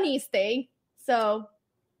whole bunnies thing. So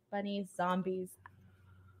bunnies, zombies.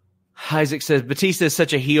 Isaac says, Batista is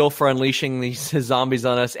such a heel for unleashing these zombies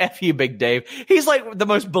on us. F you, Big Dave. He's like the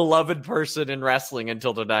most beloved person in wrestling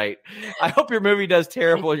until tonight. I hope your movie does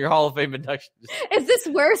terrible in your Hall of Fame induction. Is this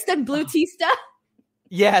worse than Blutista?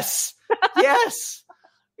 Yes. Yes,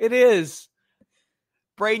 it is.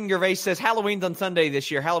 Braden Gervais says, Halloween's on Sunday this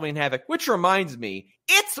year, Halloween Havoc, which reminds me,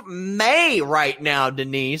 it's May right now,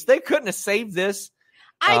 Denise. They couldn't have saved this.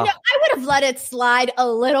 I know. I would have let it slide a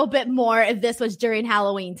little bit more if this was during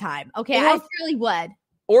Halloween time. Okay, I really would.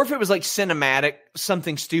 Or if it was like cinematic,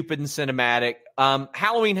 something stupid and cinematic.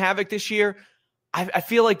 Halloween Havoc this year, I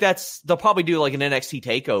feel like they'll probably do like an NXT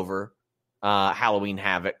takeover Halloween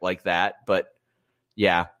Havoc like that. But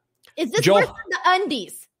yeah. Is this worse than the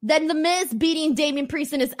undies. Then The Miz beating Damian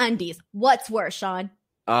Priest in his undies. What's worse, Sean?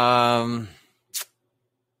 I'm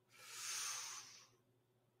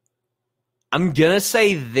going to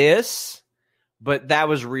say this, but that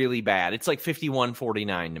was really bad. It's like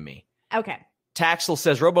 51-49 to me. Okay. Taxel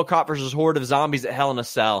says RoboCop versus Horde of Zombies at Hell in a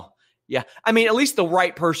Cell. Yeah. I mean, at least the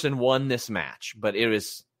right person won this match, but it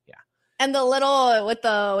was, yeah. And the little with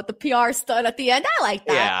the PR stud at the end, I like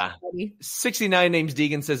that. Yeah. 69 names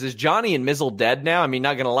Deegan says, is Johnny and Mizzle dead now? I mean,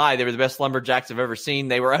 not going to lie, they were the best lumberjacks I've ever seen.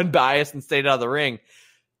 They were unbiased and stayed out of the ring.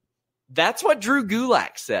 That's what Drew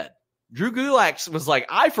Gulak said. Drew Gulak was like,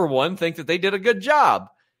 I, for one, think that they did a good job.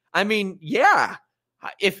 I mean, yeah.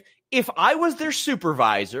 If I was their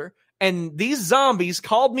supervisor and these zombies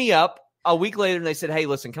called me up a week later and they said, hey,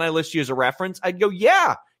 listen, can I list you as a reference? I'd go,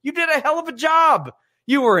 yeah, you did a hell of a job.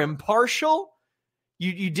 You were impartial.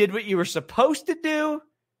 You did what you were supposed to do.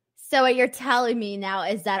 So what you're telling me now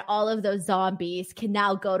is that all of those zombies can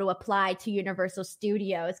now go to apply to Universal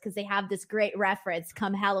Studios because they have this great reference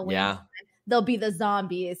come Halloween. Yeah. Time. They'll be the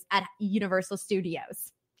zombies at Universal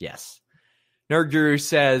Studios. Yes. Nerd Guru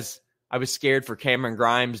says, I was scared for Cameron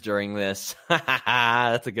Grimes during this.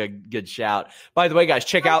 That's a good shout. By the way, guys,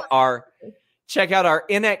 check out our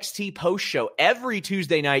NXT post show every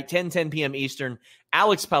Tuesday night, 10 p.m. Eastern.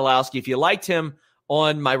 Alex Palowski, if you liked him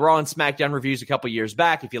on my Raw and SmackDown reviews a couple years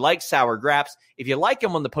back, if you like Sour Graps, if you like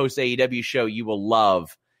him on the post AEW show, you will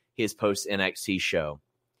love his post NXT show.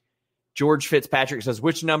 George Fitzpatrick says,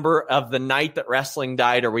 which number of the night that wrestling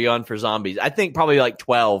died are we on for zombies? I think probably like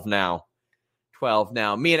 12 now. 12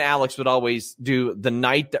 now. Me and Alex would always do the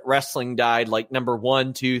night that wrestling died, like number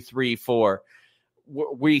 1, 2, 3, 4.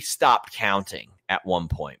 We stopped counting at one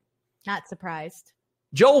point. Not surprised.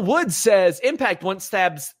 Joel Wood says, Impact once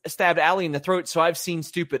stabbed Allie in the throat, so I've seen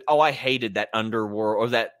stupid. Oh, I hated that underworld or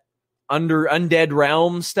that Undead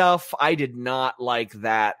Realm stuff. I did not like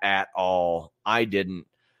that at all. I didn't.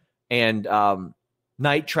 And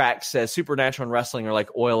Night Track says Supernatural and wrestling are like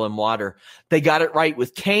oil and water. They got it right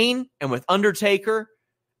with Kane and with Undertaker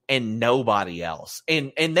and nobody else.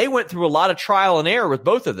 And they went through a lot of trial and error with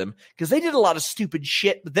both of them because they did a lot of stupid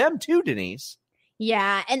shit with them too, Denise.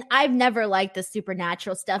 Yeah, and I've never liked the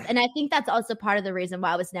Supernatural stuff. And I think that's also part of the reason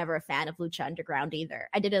why I was never a fan of Lucha Underground either.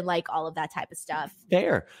 I didn't like all of that type of stuff.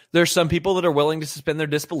 There's some people that are willing to suspend their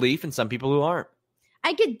disbelief and some people who aren't.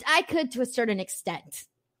 I could to a certain extent.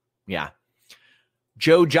 Yeah.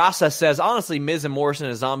 Joe Jassa says, honestly, Miz and Morrison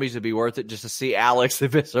as zombies would be worth it just to see Alex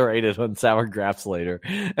eviscerated on Sour Graps later.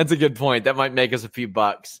 That's a good point. That might make us a few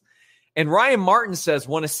bucks. And Ryan Martin says,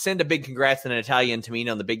 want to send a big congrats to Natalya and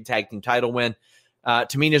Tamina on the big tag team title win.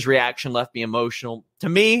 Tamina's reaction left me emotional. To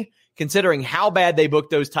me, considering how bad they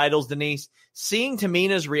booked those titles, Denise, seeing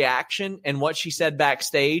Tamina's reaction and what she said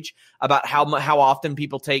backstage about how often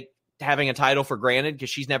people take having a title for granted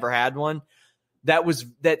because she's never had one,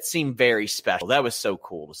 that seemed very special. That was so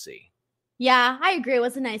cool to see. Yeah, I agree. It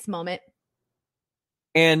was a nice moment.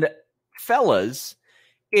 And fellas,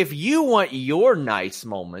 if you want your nice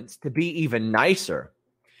moments to be even nicer,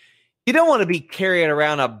 you don't want to be carrying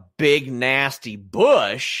around a big, nasty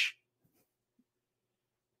bush.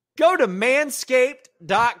 Go to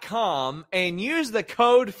manscaped.com and use the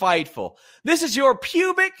code FIGHTFUL. This is your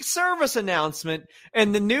pubic service announcement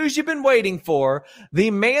and the news you've been waiting for. The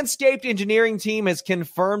Manscaped engineering team has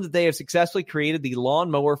confirmed that they have successfully created the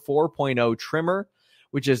Lawnmower 4.0 trimmer,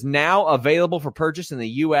 which is now available for purchase in the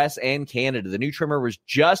U.S. and Canada. The new trimmer was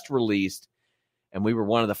just released, and we were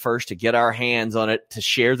one of the first to get our hands on it to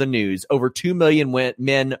share the news. Over 2 million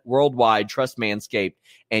men worldwide trust Manscaped,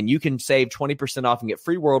 and you can save 20% off and get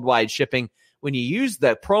free worldwide shipping when you use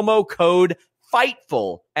the promo code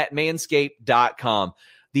FIGHTFUL at manscaped.com.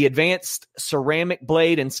 The advanced ceramic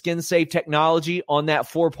blade and skin-safe technology on that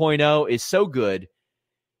 4.0 is so good. It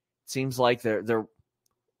seems like they're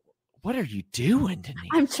what are you doing, Denise?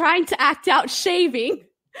 I'm trying to act out shaving.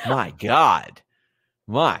 My God.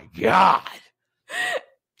 My God.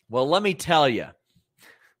 Well, let me tell you,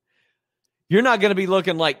 you're not going to be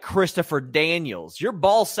looking like Christopher Daniels. Your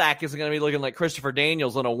ball sack isn't going to be looking like Christopher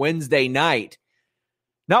Daniels on a Wednesday night.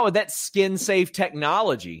 Not with that skin-safe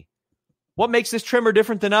technology. What makes this trimmer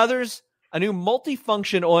different than others? A new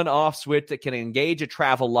multifunction on-off switch that can engage a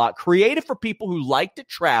travel lock. Created for people who like to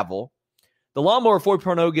travel. The Lawnmower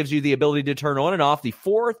 4.0 gives you the ability to turn on and off the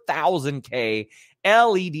 4000K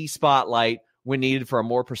LED spotlight when needed for a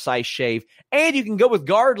more precise shave. And you can go with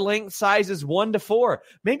guard length sizes 1 to 4.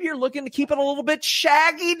 Maybe you're looking to keep it a little bit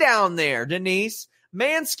shaggy down there, Denise.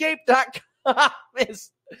 Manscaped.com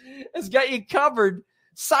has got you covered.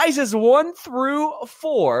 Sizes 1 through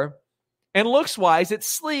 4. And looks-wise,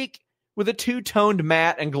 it's sleek, with a two-toned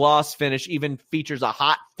matte and gloss finish, even features a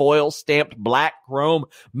hot foil-stamped black chrome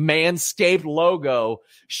Manscaped logo.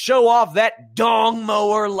 Show off that dong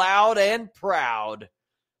mower loud and proud.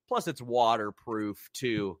 Plus, it's waterproof,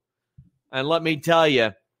 too. And let me tell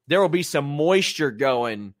you, there will be some moisture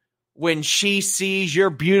going when she sees your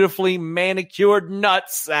beautifully manicured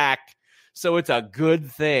nutsack. So it's a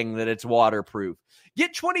good thing that it's waterproof.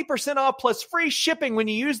 Get 20% off plus free shipping when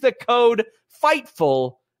you use the code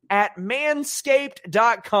FIGHTFUL at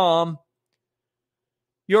manscaped.com.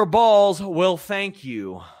 Your balls will thank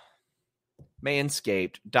you.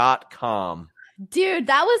 Manscaped.com. Dude,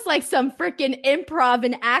 that was like some freaking improv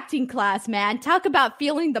and acting class, man. Talk about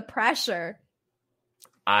feeling the pressure.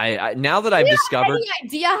 I now that I've discovered. Any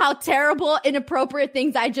idea how terrible, inappropriate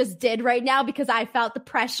things I just did right now because I felt the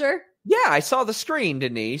pressure? Yeah, I saw the screen,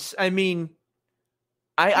 Denise. I mean,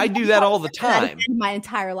 I do that all the time. My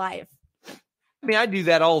entire life. I mean, I do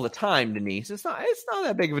that all the time, Denise. It's not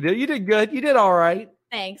that big of a deal. You did good. You did all right.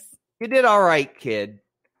 Thanks. You did all right, kid.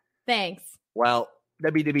 Thanks. Well,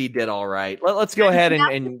 WWE did all right. Let's go ahead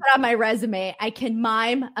and put on my resume. I can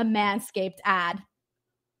mime a Manscaped ad.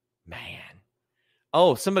 Man.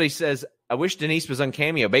 Oh, somebody says, I wish Denise was on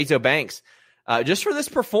Cameo. Bezo Banks, just for this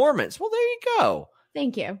performance. Well, there you go.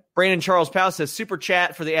 Thank you. Brandon Charles Powell says, super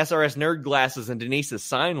chat for the SRS nerd glasses and Denise's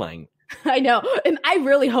sign language. I know. And I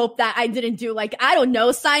really hope that I didn't do I don't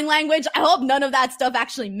know, sign language. I hope none of that stuff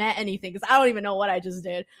actually meant anything because I don't even know what I just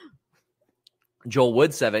did. Joel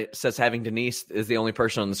Wood says having Denise is the only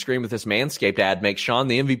person on the screen with this Manscaped ad makes Sean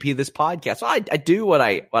the MVP of this podcast. Well, I do what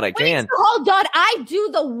I can. So hold on. I do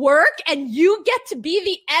the work and you get to be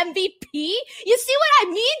the MVP? You see what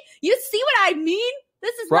I mean?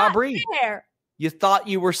 This is Rob not Reed. fair. You thought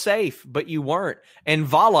you were safe, but you weren't. And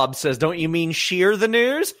Volob says, don't you mean shear the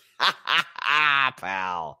news? Ha ha ha,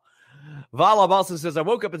 pal. Volob also says, I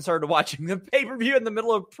woke up and started watching the pay-per-view in the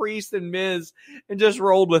middle of Priest and Miz and just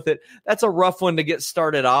rolled with it. That's a rough one to get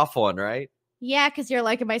started off on, right? Yeah, because you're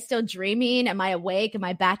like, am I still dreaming? Am I awake? Am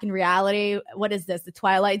I back in reality? What is this, the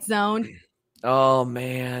Twilight Zone? Oh,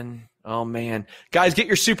 man. Guys, get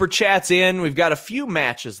your super chats in. We've got a few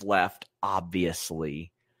matches left,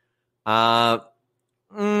 obviously.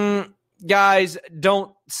 Guys,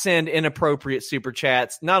 don't send inappropriate super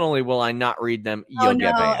chats. Not only will I not read them, you'll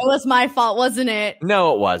get banned. It was my fault, wasn't it?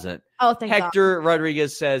 No, it wasn't. Oh, thank God. Hector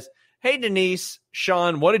Rodriguez says, hey, Denise,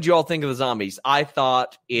 Sean, what did you all think of the zombies? I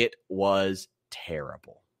thought it was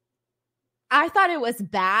terrible. I thought it was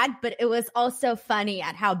bad, but it was also funny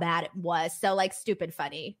at how bad it was. So, stupid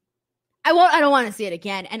funny. I don't want to see it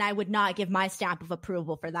again, and I would not give my stamp of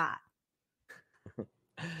approval for that.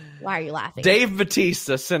 Why are you laughing? Dave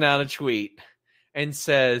Batista sent out a tweet and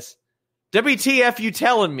says, WTF you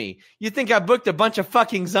telling me? You think I booked a bunch of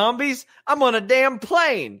fucking zombies? I'm on a damn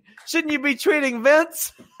plane. Shouldn't you be tweeting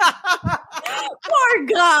Vince? Poor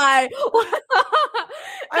guy.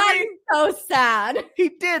 That is so sad. He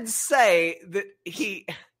did say that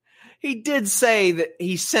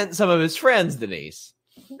he sent some of his friends, Denise.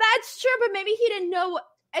 That's true, but maybe he didn't know.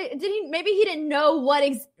 Maybe he didn't know what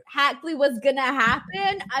exactly was gonna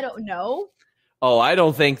happen. I don't know. Oh, I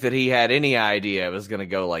don't think that he had any idea it was going to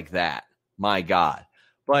go like that. My God.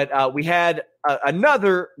 But we had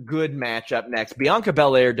another good match up next. Bianca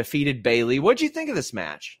Belair defeated Bayley. What did you think of this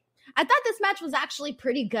match? I thought this match was actually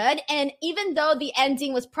pretty good. And even though the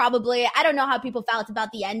ending was probably, I don't know how people felt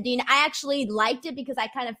about the ending. I actually liked it because I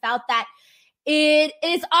kind of felt that it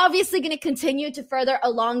is obviously going to continue to further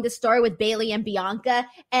along the story with Bayley and Bianca.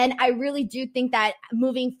 And I really do think that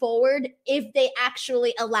moving forward, if they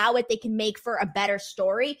actually allow it, they can make for a better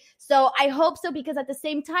story. So I hope so, because at the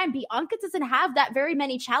same time, Bianca doesn't have that very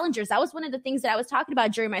many challengers. That was one of the things that I was talking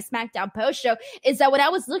about during my SmackDown post show, is that when I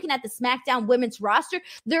was looking at the SmackDown women's roster,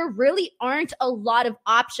 there really aren't a lot of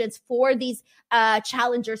options for these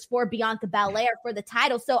challengers for Bianca Belair for the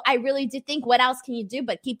title. So I really do think, what else can you do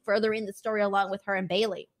but keep furthering the story along with her and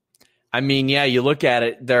Bayley? I mean, yeah, you look at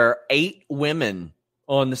it, there are 8 women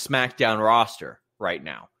on the SmackDown roster right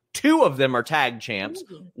now. 2 of them are tag champs.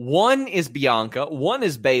 One is Bianca, one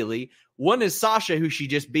is Bayley, one is Sasha, who she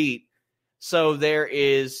just beat. So there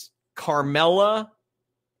is Carmella,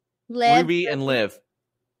 Ruby, and Liv.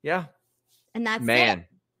 Yeah. And that's it.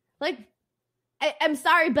 Like, I'm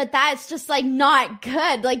sorry, but that's just not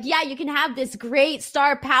good. Yeah, you can have this great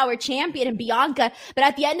star power champion in Bianca, but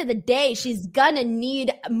at the end of the day, she's gonna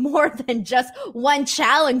need more than just one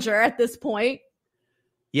challenger at this point.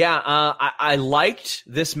 Yeah, I liked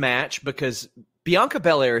this match because Bianca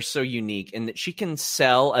Belair is so unique in that she can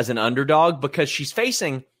sell as an underdog because she's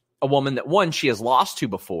facing a woman that, 1, she has lost to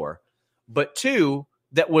before, but 2,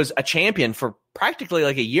 that was a champion for practically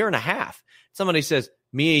like a year and a half. Somebody says,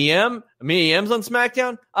 Mia Yim's on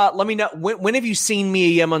SmackDown? Let me know. When have you seen Mia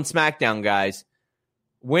Yim on SmackDown, guys?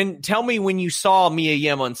 Tell me when you saw Mia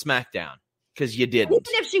Yim on SmackDown, because you didn't. Even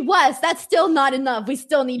if she was, that's still not enough. We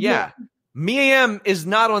still need more. Mia Yim is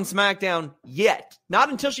not on SmackDown yet. Not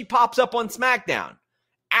until she pops up on SmackDown.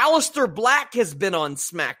 Aleister Black has been on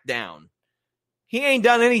SmackDown. He ain't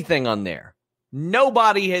done anything on there.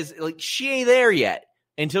 Nobody has, she ain't there yet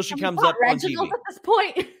until she comes up on TV. At this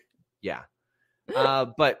point. Yeah.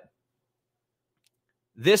 But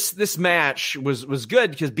this match was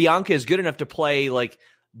good because Bianca is good enough to play like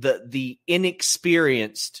the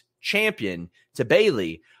inexperienced champion to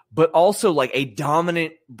Bayley, but also like a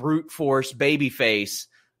dominant brute force babyface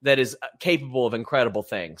that is capable of incredible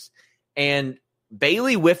things. And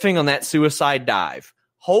Bayley whiffing on that suicide dive.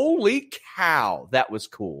 Holy cow, that was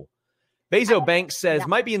cool. Bezo Banks says,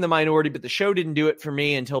 might be in the minority, but the show didn't do it for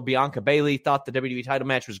me until Bianca Bayley. Thought the WWE title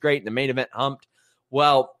match was great and the main event humped.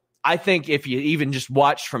 Well, I think if you even just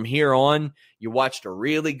watched from here on, you watched a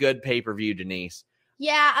really good pay-per-view, Denise.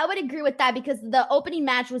 Yeah, I would agree with that because the opening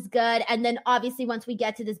match was good. And then obviously once we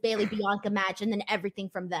get to this Bayley-Bianca match and then everything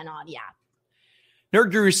from then on, yeah.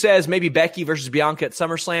 Nerd Guru says maybe Becky versus Bianca at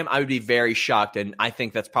SummerSlam. I would be very shocked, and I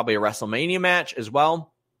think that's probably a WrestleMania match as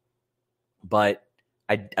well. But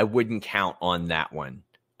I wouldn't count on that one.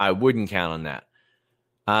 I wouldn't count on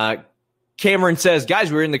that. Cameron says,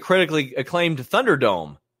 guys, we're in the critically acclaimed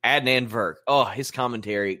Thunderdome. Adnan Virk. Oh, his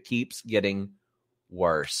commentary keeps getting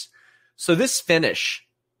worse. So this finish,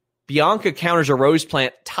 Bianca counters a rose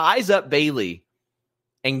plant, ties up Bayley,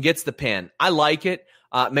 and gets the pin. I like it.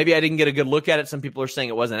 Maybe I didn't get a good look at it. Some people are saying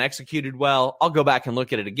it wasn't executed well. I'll go back and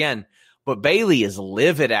look at it again. But Bayley is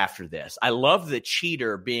livid after this. I love the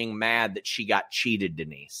cheater being mad that she got cheated,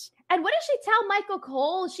 Denise. And what did she tell Michael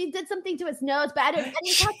Cole? She did something to his nose, but I didn't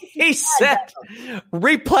He said,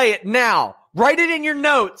 replay it now. Write it in your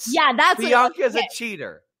notes. Yeah, that's Bianca's a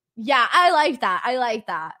cheater. Yeah, I like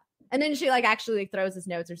that. And then she actually throws his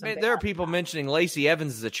notes or something. Man, there are people mentioning Lacey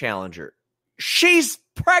Evans as a challenger. She's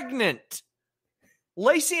pregnant.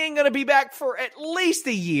 Lacey ain't going to be back for at least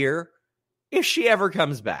a year if she ever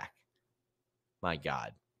comes back. My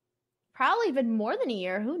God. Probably even more than a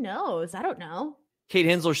year. Who knows? I don't know. Kate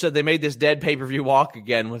Hensler said they made this dead pay-per-view walk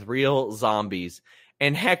again with real zombies.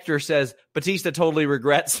 And Hector says Batista totally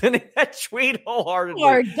regrets sending that tweet wholeheartedly.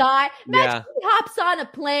 Poor guy. Yeah. He hops on a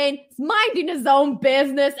plane, he's minding his own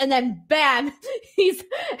business, and then bam, his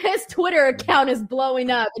Twitter account is blowing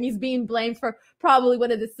up, and he's being blamed for probably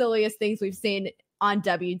one of the silliest things we've seen on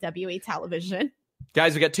WWE television.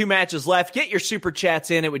 Guys, we got 2 matches left. Get your super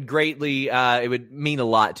chats in. It would greatly, it would mean a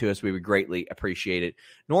lot to us. We would greatly appreciate it.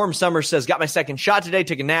 Norm Summers says, got my second shot today.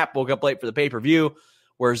 Took a nap. Woke up late for the pay-per-view.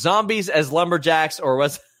 Were zombies as lumberjacks, or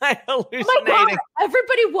was I hallucinating? Oh my God,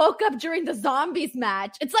 everybody woke up during the zombies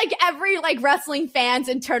match. It's like every wrestling fan's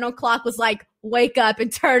internal clock was like, wake up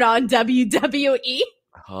and turn on WWE.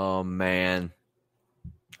 Oh, man.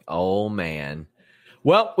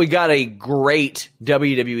 Well, we got a great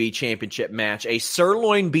WWE Championship match, a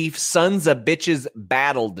sirloin beef sons of bitches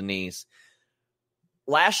battle, Denise.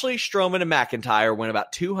 Lashley, Strowman, and McIntyre went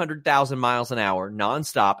about 200,000 miles an hour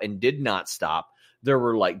nonstop and did not stop. There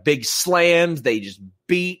were big slams. They just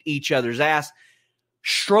beat each other's ass.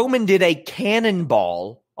 Strowman did a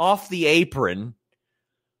cannonball off the apron.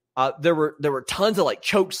 There were tons of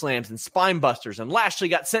choke slams and spine busters, and Lashley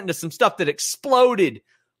got sent into some stuff that exploded.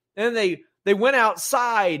 And then they went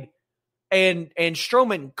outside, and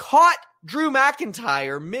Strowman caught Drew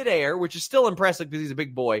McIntyre midair, which is still impressive because he's a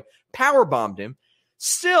big boy, powerbombed him.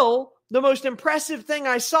 Still, the most impressive thing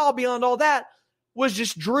I saw beyond all that was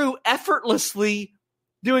just Drew effortlessly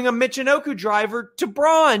doing a Michinoku driver to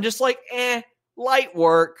Braun. Just light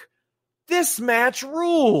work. This match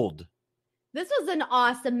ruled. This was an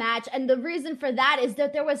awesome match, and the reason for that is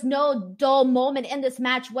that there was no dull moment in this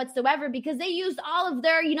match whatsoever because they used all of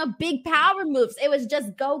their, big power moves. It was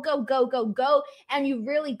just go, go, go, go, go, and you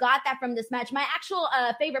really got that from this match. My actual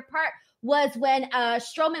favorite part was when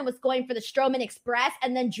Strowman was going for the Strowman Express,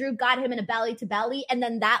 and then Drew got him in a belly-to-belly, and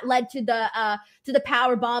then that led to the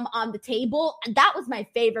power bomb on the table. And that was my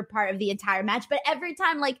favorite part of the entire match. But every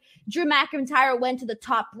time Drew McIntyre went to the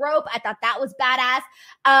top rope, I thought that was badass.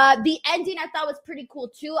 The ending I thought was pretty cool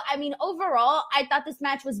too. I mean, overall, I thought this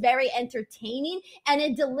match was very entertaining, and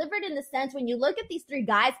it delivered in the sense when you look at these 3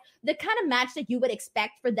 guys, the kind of match that you would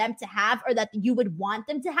expect for them to have or that you would want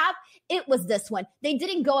them to have, it was this one. They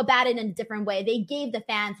didn't go about it in a different way. They gave the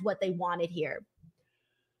fans what they wanted here.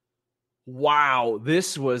 Wow,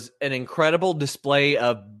 this was an incredible display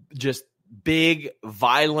of just big,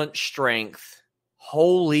 violent strength.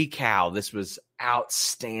 Holy cow, this was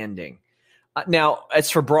outstanding. Now,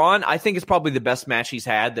 as for Braun, I think it's probably the best match he's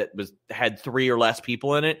had had 3 or less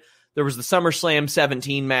people in it. There was the SummerSlam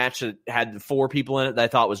 17 match that had 4 people in it that I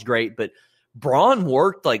thought was great, but Braun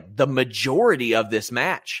worked like the majority of this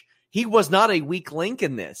match. He was not a weak link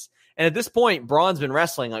in this. And at this point, Braun's been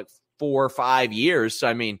wrestling like 4 or 5 years. So,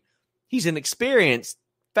 I mean, he's an experienced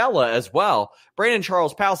fella as well. Brandon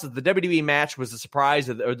Charles Powell says the WWE match was the surprise,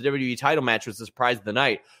 or the WWE title match was the surprise of the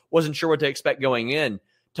night. Wasn't sure what to expect going in.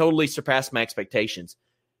 Totally surpassed my expectations.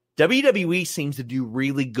 WWE seems to do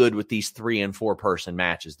really good with these 3 and 4 person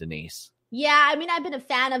matches, Denise. Yeah, I mean, I've been a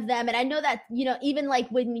fan of them. And I know that, even like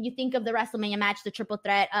when you think of the WrestleMania match, the triple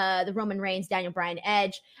threat, the Roman Reigns, Daniel Bryan,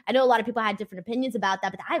 Edge, I know a lot of people had different opinions about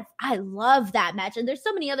that, but I love that match. And there's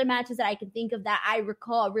so many other matches that I can think of that I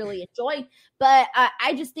recall really enjoying. But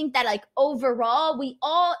I just think that, like, overall, we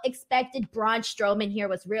all expected Braun Strowman here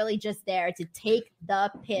was really just there to take the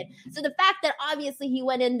pin. So the fact that obviously he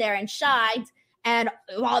went in there and shined, and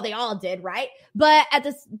well, they all did, right? But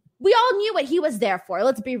we all knew what he was there for.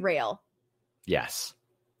 Let's be real. Yes.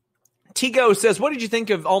 Tigo says, what did you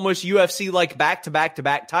think of almost UFC-like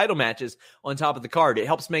back-to-back-to-back title matches on top of the card? It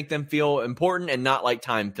helps make them feel important and not like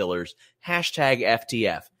time fillers.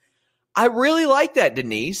 #FTF. I really like that,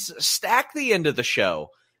 Denise. Stack the end of the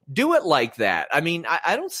show. Do it like that. I mean,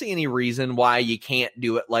 I don't see any reason why you can't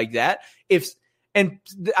do it like that. And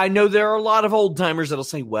I know there are a lot of old timers that'll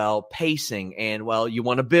say, well, pacing and, well, you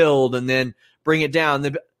want to build and then bring it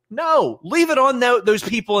down. No, leave it on those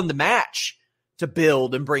people in the match to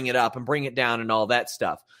build and bring it up and bring it down and all that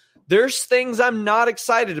stuff. There's things I'm not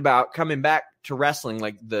excited about coming back to wrestling,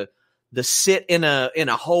 like the sit in a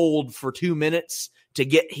hold for 2 minutes to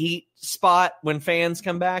get heat spot when fans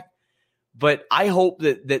come back. But I hope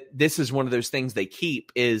that this is one of those things they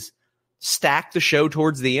keep, is stack the show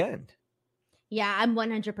towards the end. Yeah, I'm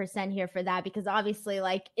 100% here for that, because obviously,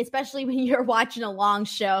 like, especially when you're watching a long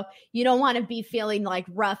show, you don't want to be feeling like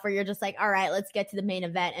rough, or you're just like, all right, let's get to the main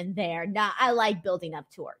event and there. Now, I like building up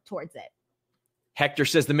towards it. Hector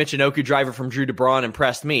says the Michinoku driver from Drew to Braun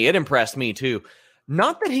impressed me. It impressed me too.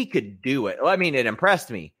 Not that he could do it. I mean, it impressed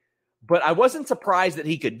me, but I wasn't surprised that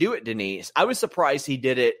he could do it, Denise. I was surprised he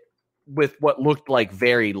did it with what looked like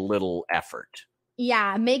very little effort.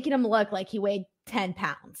 Yeah, making him look like he weighed 10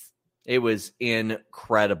 pounds. It was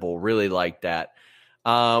incredible. Really liked that.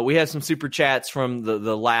 We had some super chats from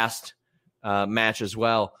the last match as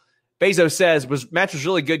well. Bezos says, match was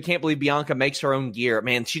really good. Can't believe Bianca makes her own gear.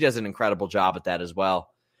 Man, she does an incredible job at that as well.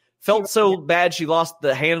 Felt so bad she lost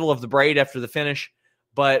the handle of the braid after the finish,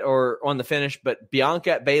 but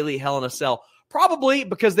Bianca, Bayley, Hell in a Cell, probably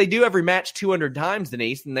because they do every match 200 times,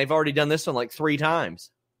 Denise, and they've already done this one like 3 times.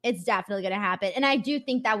 It's definitely going to happen. And I do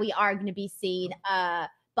think that we are going to be seeing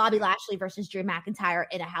Bobby Lashley versus Drew McIntyre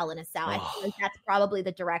in a Hell in a Cell. I feel like that's probably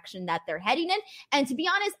the direction that they're heading in. And to be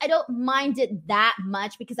honest, I don't mind it that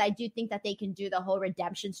much, because I do think that they can do the whole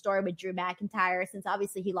redemption story with Drew McIntyre, since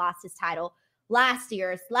obviously he lost his title last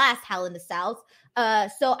Hell in a Cell.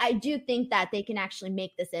 So I do think that they can actually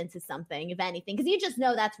make this into something, if anything, because you just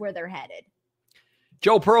know that's where they're headed.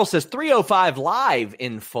 Joe Pearl says 305 live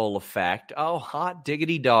in full effect. Oh, hot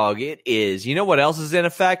diggity dog. It is. You know what else is in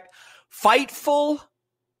effect? Fightful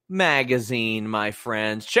Magazine, my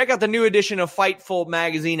friends. Check out the new edition of Fightful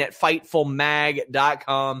Magazine at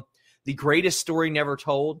FightfulMag.com. The greatest story never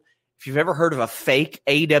told. If you've ever heard of a fake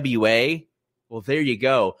AWA, well, there you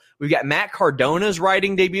go. We've got Matt Cardona's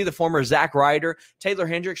writing debut, the former Zack Ryder. Taylor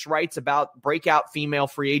Hendricks writes about breakout female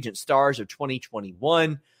free agent stars of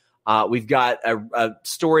 2021. We've got a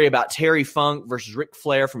story about Terry Funk versus Ric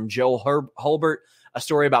Flair from Joe Hulbert. A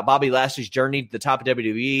story about Bobby Lashley's journey to the top of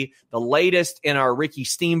WWE, the latest in our Ricky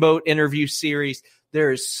Steamboat interview series.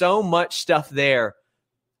 There is so much stuff there,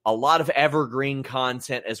 a lot of evergreen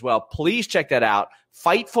content as well. Please check that out.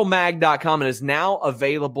 FightfulMag.com. It is now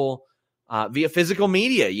available via physical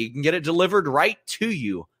media. You can get it delivered right to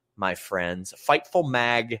you, my friends.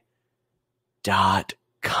 FightfulMag.com.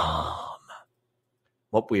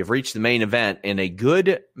 Well, we have reached the main event, and a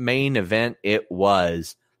good main event it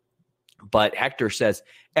was. But Hector says,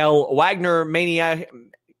 El Wagner Maniac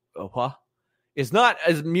is not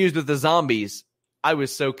as amused with the zombies. I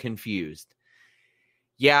was so confused.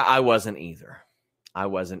 Yeah, I wasn't either.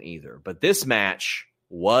 But this match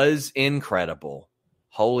was incredible.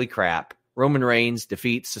 Holy crap. Roman Reigns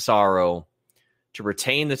defeats Cesaro to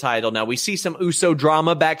retain the title. Now, we see some Uso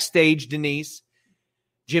drama backstage, Denise.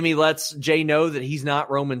 Jimmy lets Jay know that he's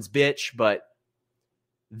not Roman's bitch, but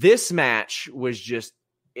this match was just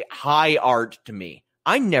high art to me.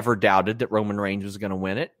 I never doubted that Roman Reigns was going to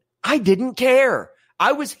win it. I didn't care.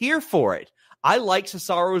 I was here for it. I like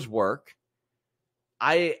Cesaro's work.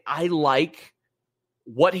 I like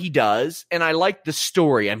what he does, and I like the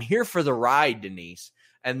story. I'm here for the ride, Denise,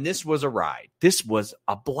 and this was a ride. This was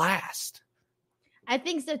a blast. I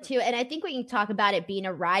think so too. And I think when you talk about it being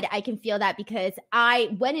a ride, I can feel that because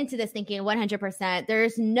I went into this thinking 100%,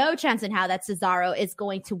 there's no chance in how that Cesaro is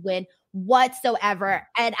going to win whatsoever.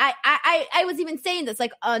 And I was even saying this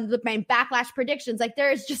like with my backlash predictions, like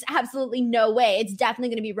there is just absolutely no way. It's definitely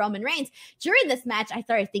going to be Roman Reigns. During this match, I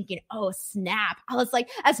started thinking, oh snap. I was like,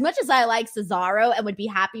 as much as I like Cesaro and would be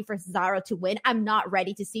happy for Cesaro to win, I'm not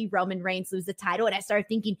ready to see Roman Reigns lose the title. And I started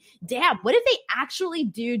thinking, damn, what if they actually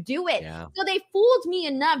do it? Yeah. So they fooled me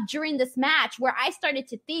enough during this match where I started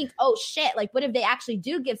to think, oh shit, like what if they actually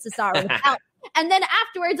do give Cesaro the belt? And then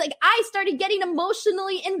afterwards, like I started getting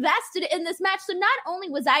emotionally invested in this match. So not only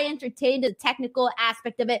was I entertained, the technical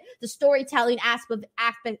aspect of it, the storytelling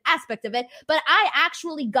aspect of it, but I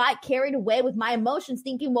actually got carried away with my emotions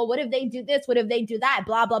thinking, well, what if they do this? What if they do that?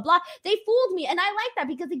 Blah, blah, blah. They fooled me. And I like that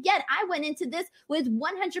because again, I went into this with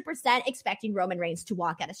 100% expecting Roman Reigns to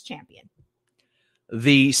walk out as champion.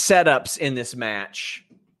 The setups in this match,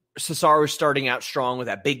 Cesaro starting out strong with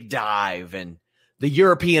that big dive and the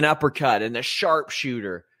European uppercut and the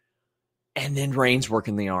sharpshooter, and then Reigns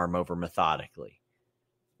working the arm over methodically.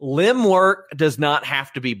 Limb work does not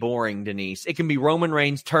have to be boring, Denise. It can be Roman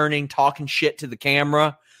Reigns turning, talking shit to the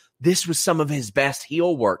camera. This was some of his best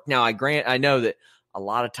heel work. Now, I know that a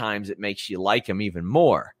lot of times it makes you like him even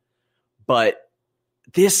more, but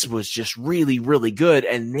this was just really, really good.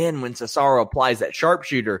 And then when Cesaro applies that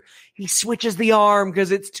sharpshooter, he switches the arm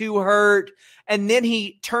because it's too hurt. And then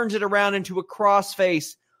he turns it around into a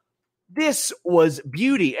crossface. This was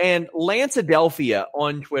beauty. And Lance Adelphia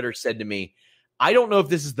on Twitter said to me, I don't know if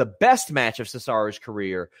this is the best match of Cesaro's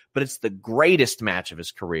career, but it's the greatest match of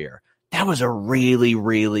his career. That was a really,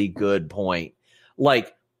 really good point.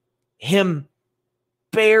 Like him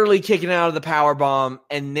barely kicking out of the powerbomb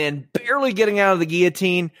and then barely getting out of the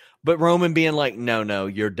guillotine, but Roman being like, no,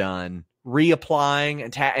 you're done.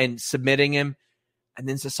 Reapplying and submitting him. And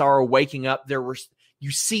then Cesaro waking up.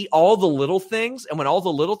 You see all the little things. And when all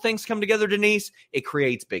the little things come together, Denise, it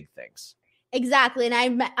creates big things. Exactly.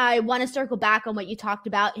 And I want to circle back on what you talked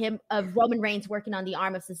about of Roman Reigns working on the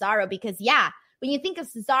arm of Cesaro, because when you think of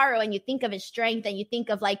Cesaro and you think of his strength and you think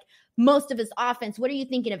of like most of his offense, what are you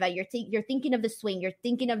thinking about? You're thinking of the swing. You're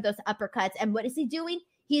thinking of those uppercuts. And what is he doing?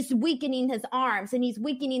 He's weakening his arms and he's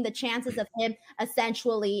weakening the chances of him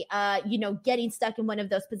essentially, getting stuck in one of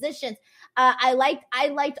those positions. I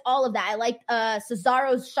liked all of that. I liked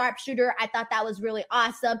Cesaro's sharpshooter. I thought that was really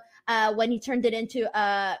awesome. When he turned it into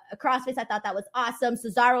a crossface, I thought that was awesome.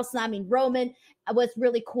 Cesaro slamming Roman was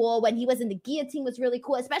really cool. When he was in the guillotine was really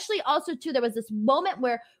cool, especially also too, there was this moment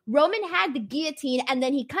where Roman had the guillotine and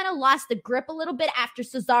then he kind of lost the grip a little bit after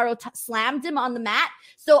Cesaro slammed him on the mat.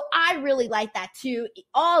 So I really like that too.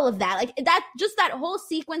 All of that, like that whole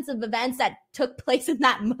sequence of events that took place in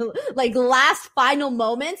that like last final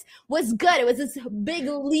moments was good. It was this big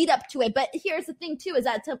lead up to it. But here's the thing too, is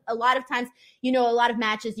that a lot of times, a lot of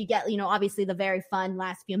matches you get, obviously the very fun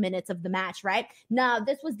last few minutes of the match, right? Now,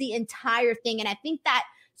 this was the entire thing. And I think that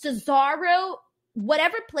Cesaro,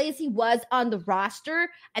 whatever place he was on the roster,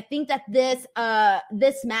 I think that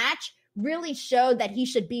this match really showed that he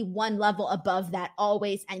should be one level above that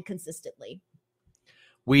always and consistently.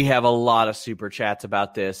 We have a lot of super chats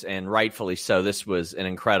about this, and rightfully so. This was an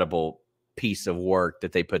incredible piece of work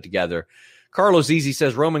that they put together. Carlos Easy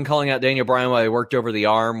says, Roman calling out Daniel Bryan while he worked over the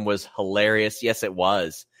arm was hilarious. Yes, it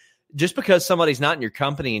was. Just because somebody's not in your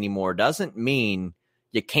company anymore doesn't mean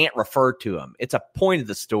you can't refer to him. It's a point of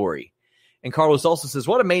the story. And Carlos also says,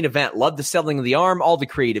 what a main event. Love the selling of the arm, all the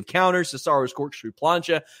creative counters. Cesaro's corkscrew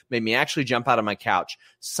plancha made me actually jump out of my couch.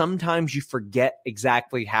 Sometimes you forget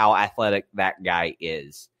exactly how athletic that guy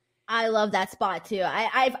is. I love that spot too.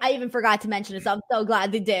 I even forgot to mention it, so I'm so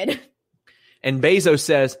glad they did. And Bezos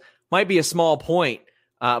says, might be a small point,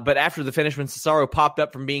 but after the finish, when Cesaro popped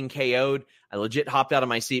up from being KO'd, I legit hopped out of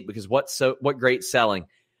my seat because what great selling.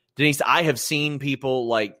 Denise, I have seen people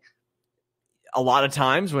like a lot of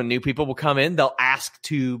times when new people will come in, they'll ask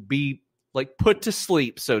to be like put to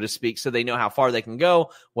sleep, so to speak, so they know how far they can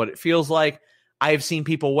go, what it feels like. I have seen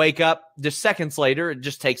people wake up just seconds later. It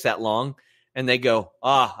just takes that long. And they go,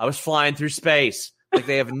 I was flying through space. Like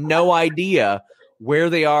they have no idea where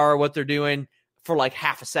they are, what they're doing for like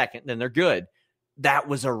half a second. Then they're good. That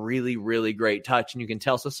was a really, really great touch. And you can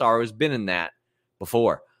tell Cesaro has been in that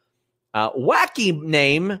before. Wacky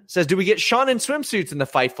Name says, do we get Sean in swimsuits in the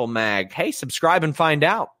Fightful mag? Hey, subscribe and find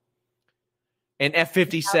out. And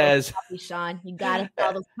F50 says, poppies, Sean, you gotta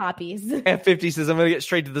sell those poppies. F50 says, I'm going to get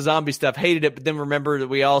straight to the zombie stuff. Hated it, but then remember that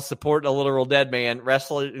we all support a literal dead man.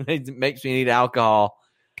 Wrestler makes me need alcohol.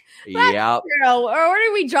 Yeah. Or where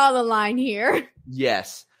do we draw the line here?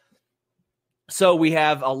 Yes. So we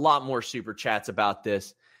have a lot more super chats about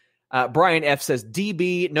this. Brian F says,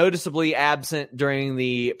 DB noticeably absent during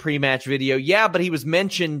the pre-match video. Yeah, but he was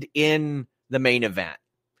mentioned in the main event.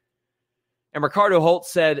 And Ricardo Holt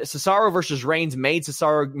said, Cesaro versus Reigns made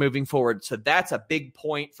Cesaro moving forward. So that's a big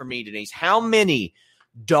point for me, Denise. How many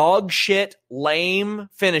dog shit, lame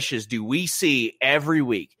finishes do we see every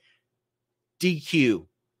week? DQ,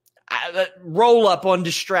 roll up on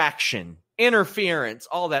distraction, interference,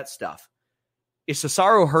 all that stuff. Is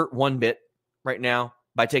Cesaro hurt one bit right now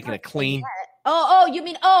by taking a clean? You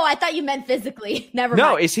mean, I thought you meant physically. Never mind.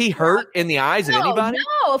 No, is he hurt in the eyes of anybody?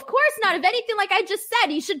 No, of course not. If anything, like I just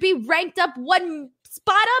said, he should be ranked up one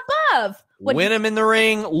spot above. Win him in the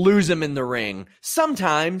ring, lose him in the ring.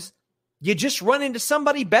 Sometimes you just run into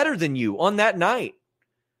somebody better than you on that night.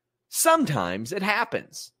 Sometimes it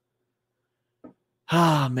happens.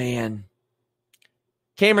 Ah, man.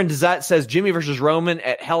 Cameron Dezat says Jimmy versus Roman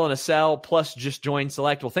at Hell in a Cell plus just join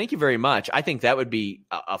Select. Well, thank you very much. I think that would be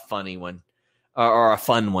a funny one. Or a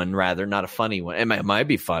fun one, rather, not a funny one. It might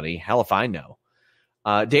be funny. Hell if I know.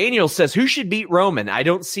 Daniel says, who should beat Roman? I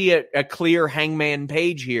don't see a clear Hangman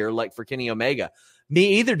Page here like for Kenny Omega.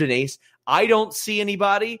 Me either, Denise. I don't see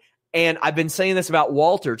anybody. And I've been saying this about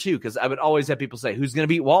Walter, too, because I would always have people say, who's going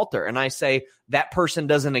to beat Walter? And I say, that person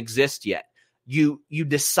doesn't exist yet. You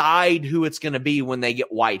decide who it's going to be when they get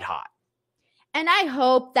white hot. And I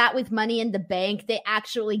hope that with Money in the Bank, they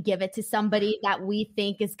actually give it to somebody that we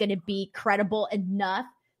think is going to be credible enough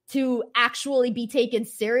to actually be taken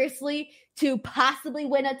seriously, to possibly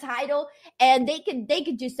win a title. And they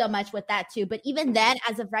could do so much with that too. But even then,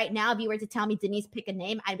 as of right now, if you were to tell me, Denise, pick a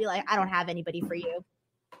name, I'd be like, I don't have anybody for you.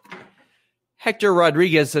 Hector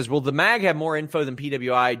Rodriguez says, will the MAG have more info than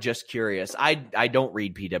PWI? Just curious. I don't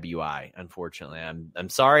read PWI, unfortunately. I'm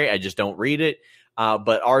sorry. I just don't read it.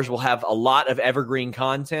 But ours will have a lot of evergreen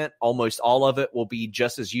content. Almost all of it will be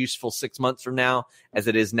just as useful 6 months from now as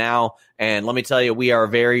it is now. And let me tell you, we are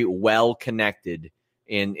very well connected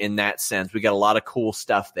in that sense. We got a lot of cool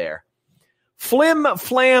stuff there. Flim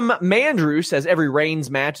Flam Mandrew says every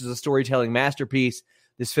Reigns match is a storytelling masterpiece.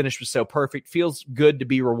 This finish was so perfect. Feels good to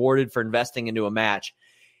be rewarded for investing into a match.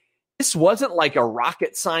 This wasn't like a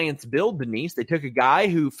rocket science build, Denise. They took a guy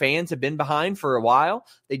who fans have been behind for a while.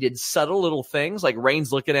 They did subtle little things like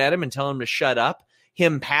Reigns looking at him and telling him to shut up,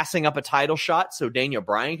 him passing up a title shot so Daniel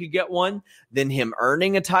Bryan could get one, then him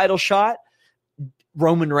earning a title shot,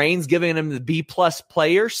 Roman Reigns giving him the B-plus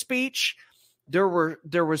player speech. There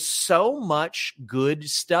was so much good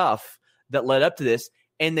stuff that led up to this,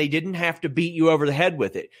 and they didn't have to beat you over the head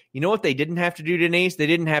with it. You know what they didn't have to do, Denise? They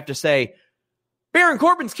didn't have to say, Baron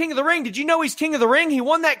Corbin's King of the Ring. Did you know he's King of the Ring? He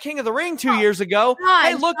won that King of the Ring 2 years ago.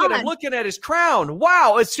 Hey, look at him looking at his crown.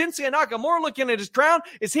 Wow, is Shinsuke Nakamura looking at his crown?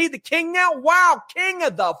 Is he the king now? Wow, King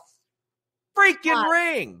of the freaking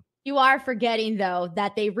ring. You are forgetting, though,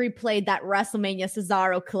 that they replayed that WrestleMania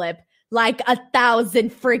Cesaro clip like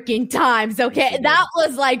 1,000 freaking times, okay? That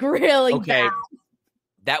was like really bad.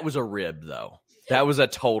 That was a rib, though. That was a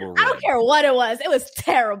total rib. I don't care what it was. It was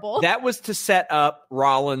terrible. That was to set up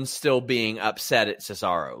Rollins still being upset at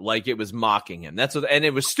Cesaro. Like it was mocking him. And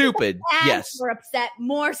it was stupid. Yes. We're upset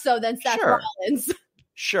more so than Seth Rollins.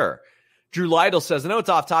 Sure. Drew Lytle says, I know it's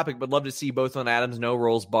off topic, but love to see both on Adam's No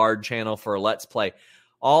Rules Barred channel for a Let's Play.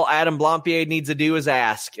 All Adam Blampied needs to do is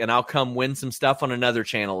ask, and I'll come win some stuff on another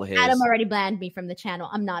channel of his. Adam already banned me from the channel.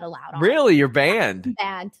 I'm not allowed on. Really? You're banned? I'm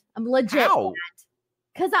banned. I'm legit banned.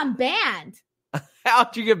 Because I'm banned.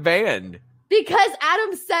 How'd you get banned? Because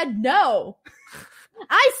Adam said no.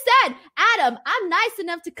 I said, Adam, I'm nice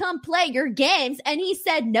enough to come play your games. And he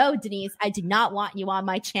said, no, Denise, I do not want you on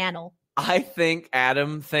my channel. I think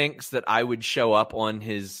Adam thinks that I would show up on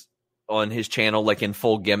his channel like in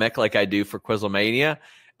full gimmick like I do for Quizzlemania.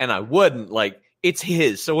 And I wouldn't. Like, it's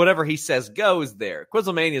his. So whatever he says goes there.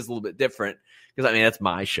 Quizzlemania is a little bit different because, I mean, that's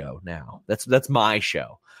my show now. That's my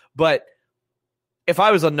show. But if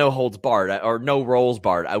I was on No Holds Barred or No Rolls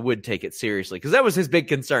Barred, I would take it seriously because that was his big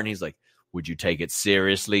concern. He's like, would you take it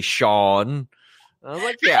seriously, Sean? I was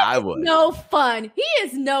like, yeah, I would. No fun. He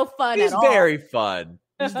is no fun at all. He's very fun.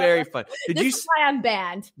 He's very fun. This is why I'm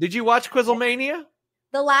banned. Did you watch Quizzlemania?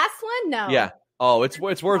 The last one? No. Yeah. Oh, it's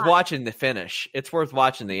worth watching the finish. It's worth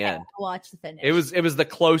watching the end. Watch the finish. It was the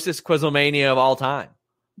closest Quizzlemania of all time.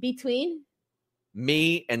 Between?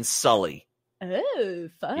 Me and Sully. Oh,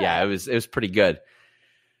 fun. Yeah, it was pretty good.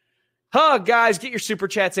 Guys, get your super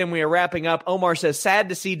chats in. We are wrapping up. Omar says, sad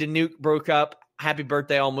to see Danuke broke up. Happy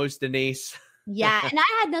birthday almost, Denise. Yeah, and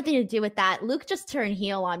I had nothing to do with that. Luke just turned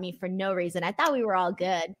heel on me for no reason. I thought we were all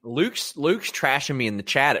good. Luke's trashing me in the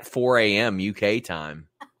chat at 4 a.m. UK time.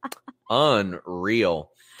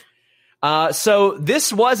 Unreal. So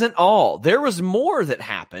this wasn't all. There was more that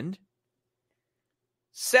happened.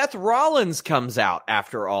 Seth Rollins comes out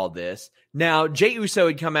after all this. Now, Jey Uso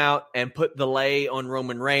had come out and put the lay on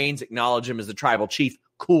Roman Reigns, acknowledge him as the tribal chief.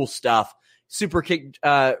 Cool stuff. Super kick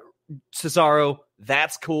Cesaro.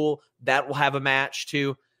 That's cool. That will have a match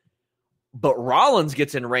too. But Rollins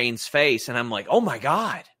gets in Reigns' face, and I'm like, oh my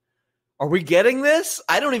God. Are we getting this?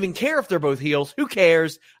 I don't even care if they're both heels. Who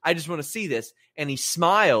cares? I just want to see this. And he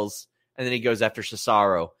smiles, and then he goes after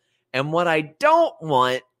Cesaro. And what I don't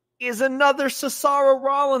want is another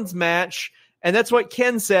Cesaro-Rollins match. And that's what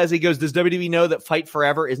Ken says. He goes, does WWE know that Fight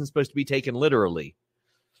Forever isn't supposed to be taken literally?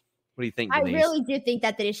 What do you think, Denise? I really do think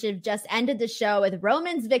that they should have just ended the show with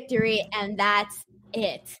Roman's victory, and that's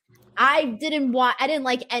it. I didn't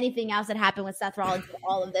like anything else that happened with Seth Rollins with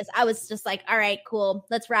all of this. I was just like, all right, cool.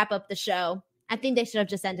 Let's wrap up the show. I think they should have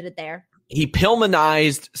just ended it there. He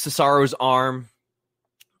Pillmanized Cesaro's arm.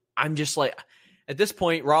 I'm just like, at this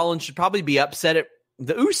point, Rollins should probably be upset at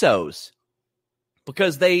the Usos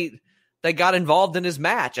because they got involved in his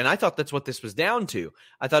match. And I thought that's what this was down to.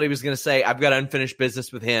 I thought he was going to say, I've got unfinished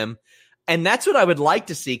business with him. And that's what I would like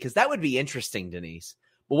to see, because that would be interesting, Denise.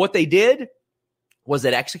 But what they did, was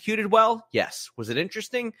it executed well? Yes. Was it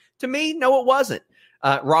interesting? To me, no, it wasn't.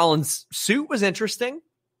 Rollins' suit was interesting.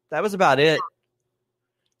 That was about it.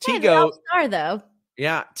 Hey, Tigo, star though.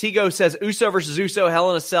 Yeah, Tigo says Uso versus Uso,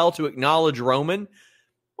 Hell in a Cell to acknowledge Roman.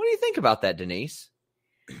 What do you think about that, Denise?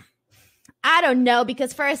 I don't know,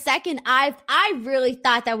 because for a second, I really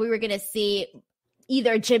thought that we were going to see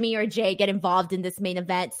either Jimmy or Jay get involved in this main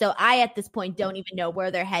event. So I, at this point, don't even know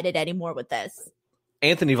where they're headed anymore with this.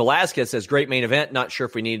 Anthony Velasquez says, great main event. Not sure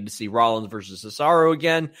if we needed to see Rollins versus Cesaro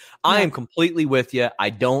again. No. I am completely with you. I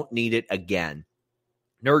don't need it again.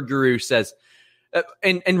 Nerd Guru says,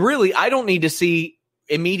 and really, I don't need to see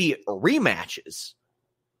immediate rematches.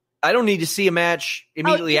 I don't need to see a match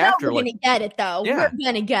immediately after. We're going to get it, though. Yeah.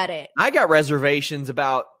 We're going to get it. I got reservations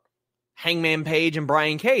about Hangman Page and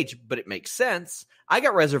Brian Cage, but it makes sense. I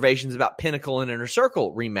got reservations about Pinnacle and Inner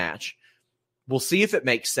Circle rematch. We'll see if it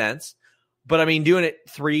makes sense. But, I mean, doing it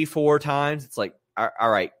 3-4 times, it's like, all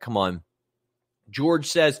right, come on. George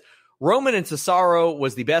says, Roman and Cesaro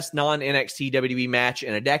was the best non-NXT WWE match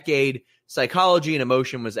in a decade. Psychology and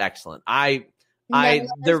emotion was excellent.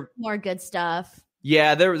 There's more good stuff.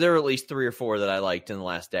 Yeah, there were at least 3 or 4 that I liked in the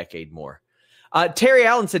last decade more. Terry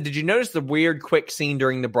Allen said, did you notice the weird quick scene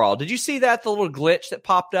during the brawl? Did you see that, the little glitch that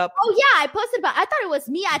popped up? Oh, yeah, I posted about I thought it was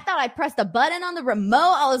me. I thought I pressed a button on the remote.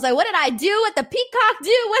 I was like, what did I do? What the peacock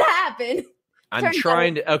do? What happened? I'm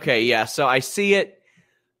trying to, okay, yeah, so I see it.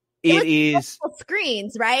 It is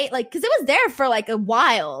screens, right? Like, because it was there for like a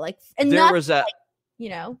while. Like, and there was a,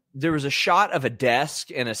 there was a shot of a desk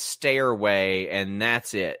and a stairway, and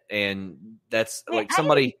that's it. And that's like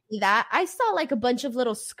somebody. I didn't see that. I saw like a bunch of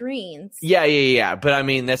little screens. Yeah. But I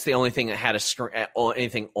mean, that's the only thing that had a screen,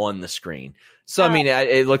 anything on the screen. So I mean,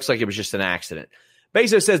 it looks like it was just an accident.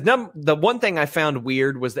 Bezos says, the one thing I found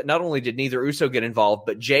weird was that not only did neither Uso get involved,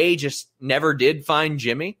 but Jay just never did find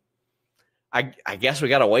Jimmy. I guess we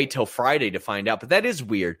got to wait till Friday to find out, but that is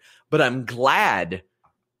weird. But I'm glad,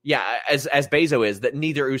 as Bezos is, that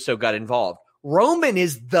neither Uso got involved. Roman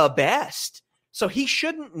is the best, so he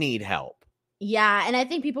shouldn't need help. Yeah, and I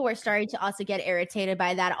think people were starting to also get irritated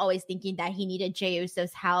by that, always thinking that he needed Jey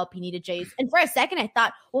Uso's help. He needed Jey Uso. And for a second, I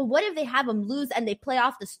thought, well, what if they have him lose and they play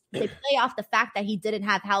off the fact that he didn't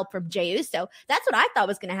have help from Jey Uso? That's what I thought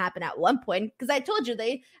was going to happen at one point, because I told you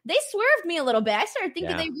they swerved me a little bit. I started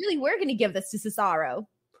thinking they really were going to give this to Cesaro.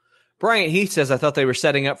 Brian Heath says, I thought they were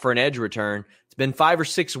setting up for an Edge return. It's been 5 or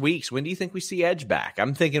 6 weeks. When do you think we see Edge back?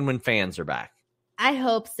 I'm thinking when fans are back. I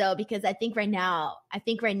hope so, because I think right now,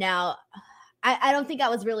 I don't think I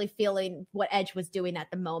was really feeling what Edge was doing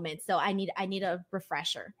at the moment. So I need a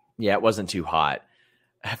refresher. Yeah, it wasn't too hot.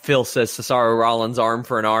 Phil says Cesaro Rollins arm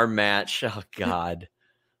for an arm match. Oh, God.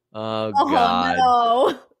 Oh, God.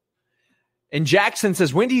 No. And Jackson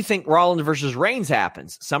says, when do you think Rollins versus Reigns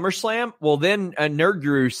happens? SummerSlam? Well, then Nerd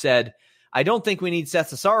Guru said, I don't think we need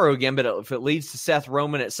Seth Cesaro again, but if it leads to Seth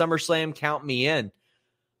Roman at SummerSlam, count me in.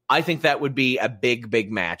 I think that would be a big,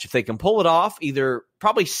 big match. If they can pull it off, either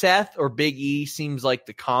probably Seth or Big E seems like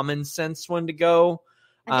the common sense one to go.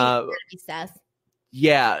 I think it's gotta be Seth.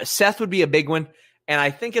 Yeah, Seth would be a big one. And I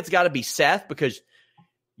think it's got to be Seth, because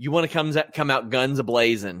you want to come out guns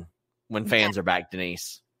a-blazing when fans are back,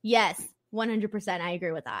 Denise. Yes, 100%. I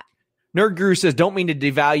agree with that. Nerd Guru says, don't mean to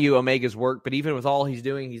devalue Omega's work, but even with all he's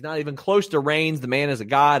doing, he's not even close to Reigns. The man is a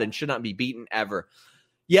god and should not be beaten ever.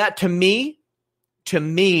 Yeah, to me,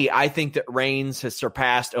 I think that Reigns has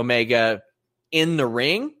surpassed Omega in the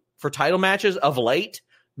ring for title matches of late.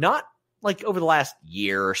 Not like over the last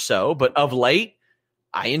year or so, but of late,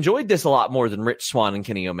 I enjoyed this a lot more than Rich Swann and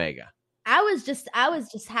Kenny Omega. I was just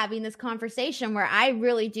having this conversation where I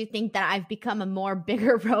really do think that I've become a more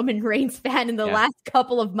bigger Roman Reigns fan in the last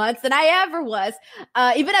couple of months than I ever was.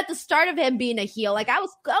 Even at the start of him being a heel, like I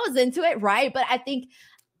was into it, right? But I think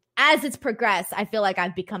as it's progressed, I feel like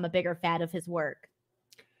I've become a bigger fan of his work.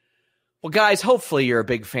 Well, guys, hopefully you're a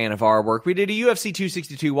big fan of our work. We did a UFC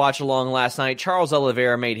 262 watch along last night. Charles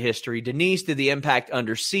Oliveira made history. Denise did the Impact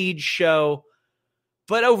Under Siege show.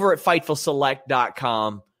 But over at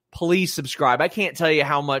FightfulSelect.com, please subscribe. I can't tell you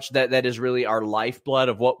how much that is really our lifeblood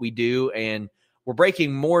of what we do, and we're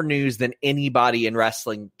breaking more news than anybody in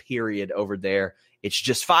wrestling, period, over there. It's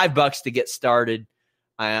just $5 to get started,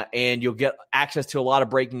 and you'll get access to a lot of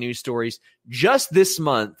breaking news stories. Just this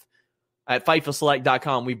month at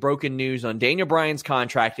FightfulSelect.com, we've broken news on Daniel Bryan's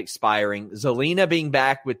contract expiring, Zelina being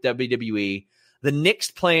back with WWE, the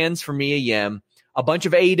Knicks' plans for Mia Yim, a bunch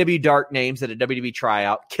of AEW dark names at a WWE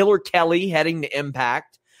tryout, Killer Kelly heading to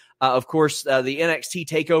Impact, of course, the NXT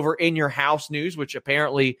TakeOver in your house news, which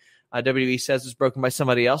apparently WWE says was broken by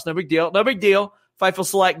somebody else. No big deal. No big deal.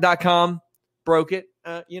 FightfulSelect.com broke it,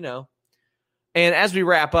 And as we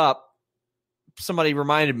wrap up, somebody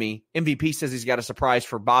reminded me, MVP says he's got a surprise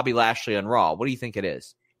for Bobby Lashley on Raw. What do you think it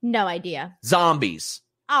is? No idea. Zombies.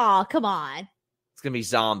 Oh, come on. It's going to be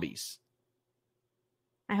zombies.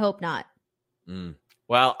 I hope not.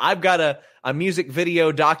 Well, I've got a music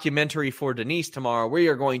video documentary for Denise tomorrow. We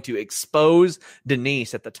are going to expose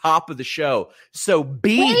Denise at the top of the show. So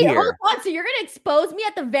Wait, here. Hold on. So you're going to expose me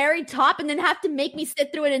at the very top and then have to make me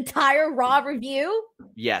sit through an entire Raw review?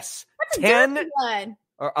 Yes. That's a dirty one.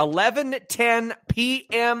 Or 11:10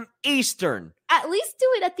 p.m. Eastern. At least do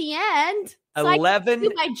it at the end. So 11. I can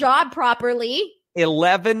do my job properly.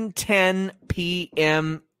 11:10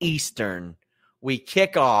 p.m. Eastern. We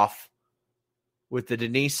kick off with the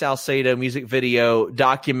Denise Salcedo music video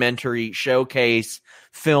documentary showcase,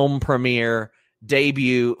 film premiere,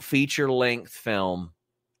 debut, feature-length film.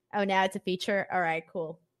 Oh, now it's a feature? All right,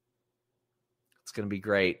 cool. It's going to be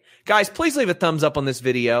great. Guys, please leave a thumbs up on this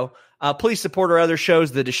video. Please support our other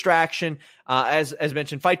shows, The Distraction. As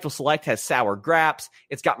mentioned, Fightful Select has Sour Graps.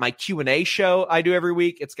 It's got my Q&A show I do every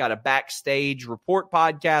week. It's got a backstage report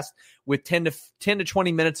podcast with 10 to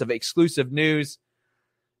 20 minutes of exclusive news.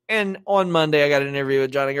 And on Monday, I got an interview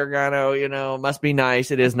with Johnny Gargano. Must be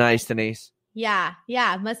nice. It is nice, Denise. Yeah,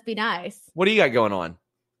 must be nice. What do you got going on?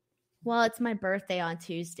 Well, it's my birthday on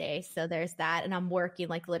Tuesday, so there's that. And I'm working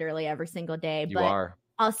like literally every single day. You are.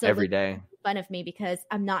 Also, every day. Fun of me because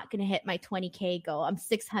I'm not going to hit my 20K goal. I'm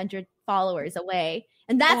 600 followers away.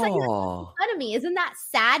 And that's like fun of me. Isn't that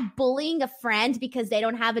sad, bullying a friend because they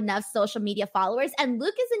don't have enough social media followers? And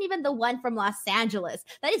Luke isn't even the one from Los Angeles.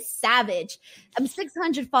 That is savage. I'm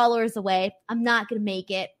 600 followers away. I'm not going to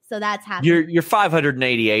make it. So that's happening. You're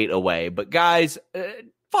 588 away. But guys,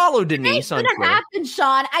 follow Denise on Twitter. It's happen,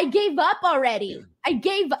 Sean. I gave up already. I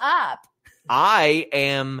gave up. I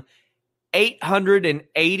am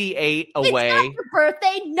 888 away. It's not your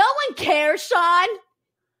birthday. No one cares, Sean.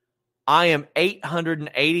 I am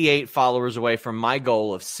 888 followers away from my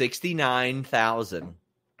goal of 69,000.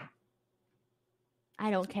 I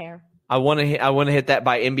don't care. I want to hit that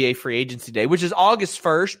by NBA free agency day, which is August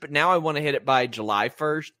 1st, but now I want to hit it by July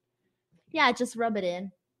 1st. Yeah, just rub it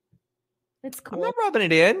in. It's cool. I'm not rubbing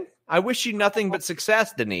it in. I wish you nothing but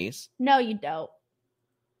success, Denise. No, you don't.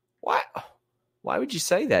 Why? Why would you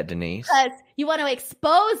say that, Denise? Because you want to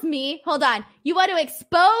expose me. Hold on. You want to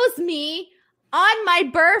expose me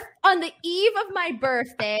on the eve of my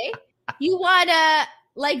birthday. You want to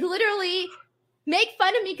literally make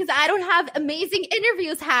fun of me because I don't have amazing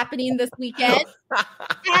interviews happening this weekend.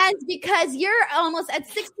 And because you're almost at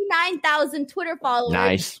 69,000 Twitter followers.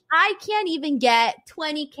 Nice. I can't even get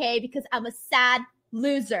 20K because I'm a sad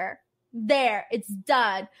loser. There, it's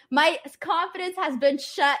done. My confidence has been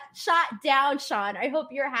shot down, Sean. I hope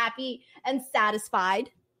you're happy and satisfied.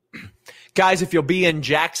 Guys, if you'll be in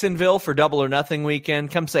Jacksonville for Double or Nothing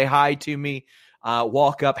weekend, come say hi to me.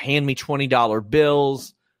 Walk up, hand me $20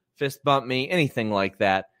 bills, fist bump me, anything like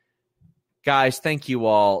that. Guys, thank you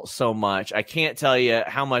all so much. I can't tell you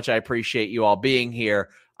how much I appreciate you all being here.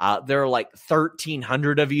 There are like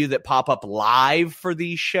 1,300 of you that pop up live for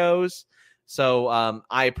these shows. So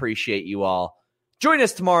I appreciate you all. Join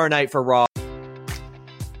us tomorrow night for Raw.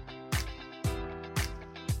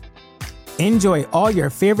 Enjoy all your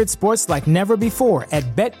favorite sports like never before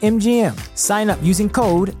at BetMGM. Sign up using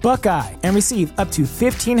code Buckeye and receive up to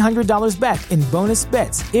 $1,500 back in bonus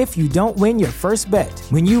bets if you don't win your first bet.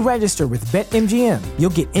 When you register with BetMGM, you'll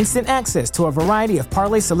get instant access to a variety of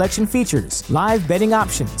parlay selection features, live betting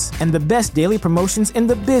options, and the best daily promotions in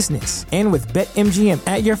the business. And with BetMGM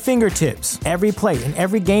at your fingertips, every play and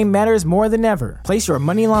every game matters more than ever. Place your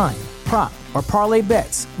money line, prop, or parlay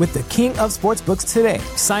bets with the king of sportsbooks today.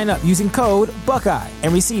 Sign up using code Buckeye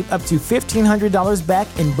and receive up to $1,500 back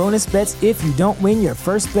in bonus bets if you don't win your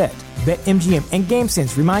first bet. BetMGM and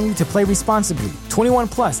GameSense remind you to play responsibly. 21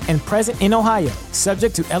 plus and present in Ohio,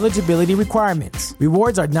 subject to eligibility requirements.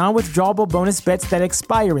 Rewards are non-withdrawable bonus bets that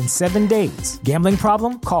expire in 7 days. Gambling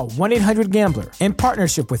problem? Call 1-800-GAMBLER. In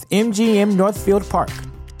partnership with MGM Northfield Park.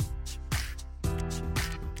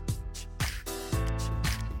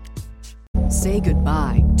 Say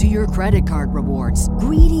goodbye to your credit card rewards.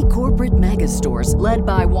 Greedy corporate mega stores, led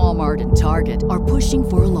by Walmart and Target, are pushing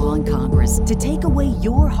for a law in Congress to take away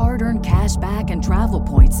your hard-earned cash back and travel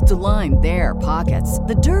points to line their pockets.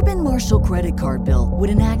 The Durbin-Marshall credit card bill would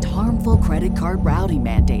enact harmful credit card routing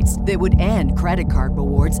mandates that would end credit card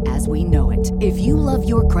rewards as we know it. If you love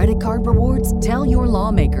your credit card rewards, tell your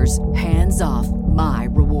lawmakers, hands off my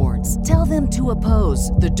rewards. Tell them to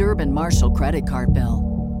oppose the Durbin-Marshall credit card bill.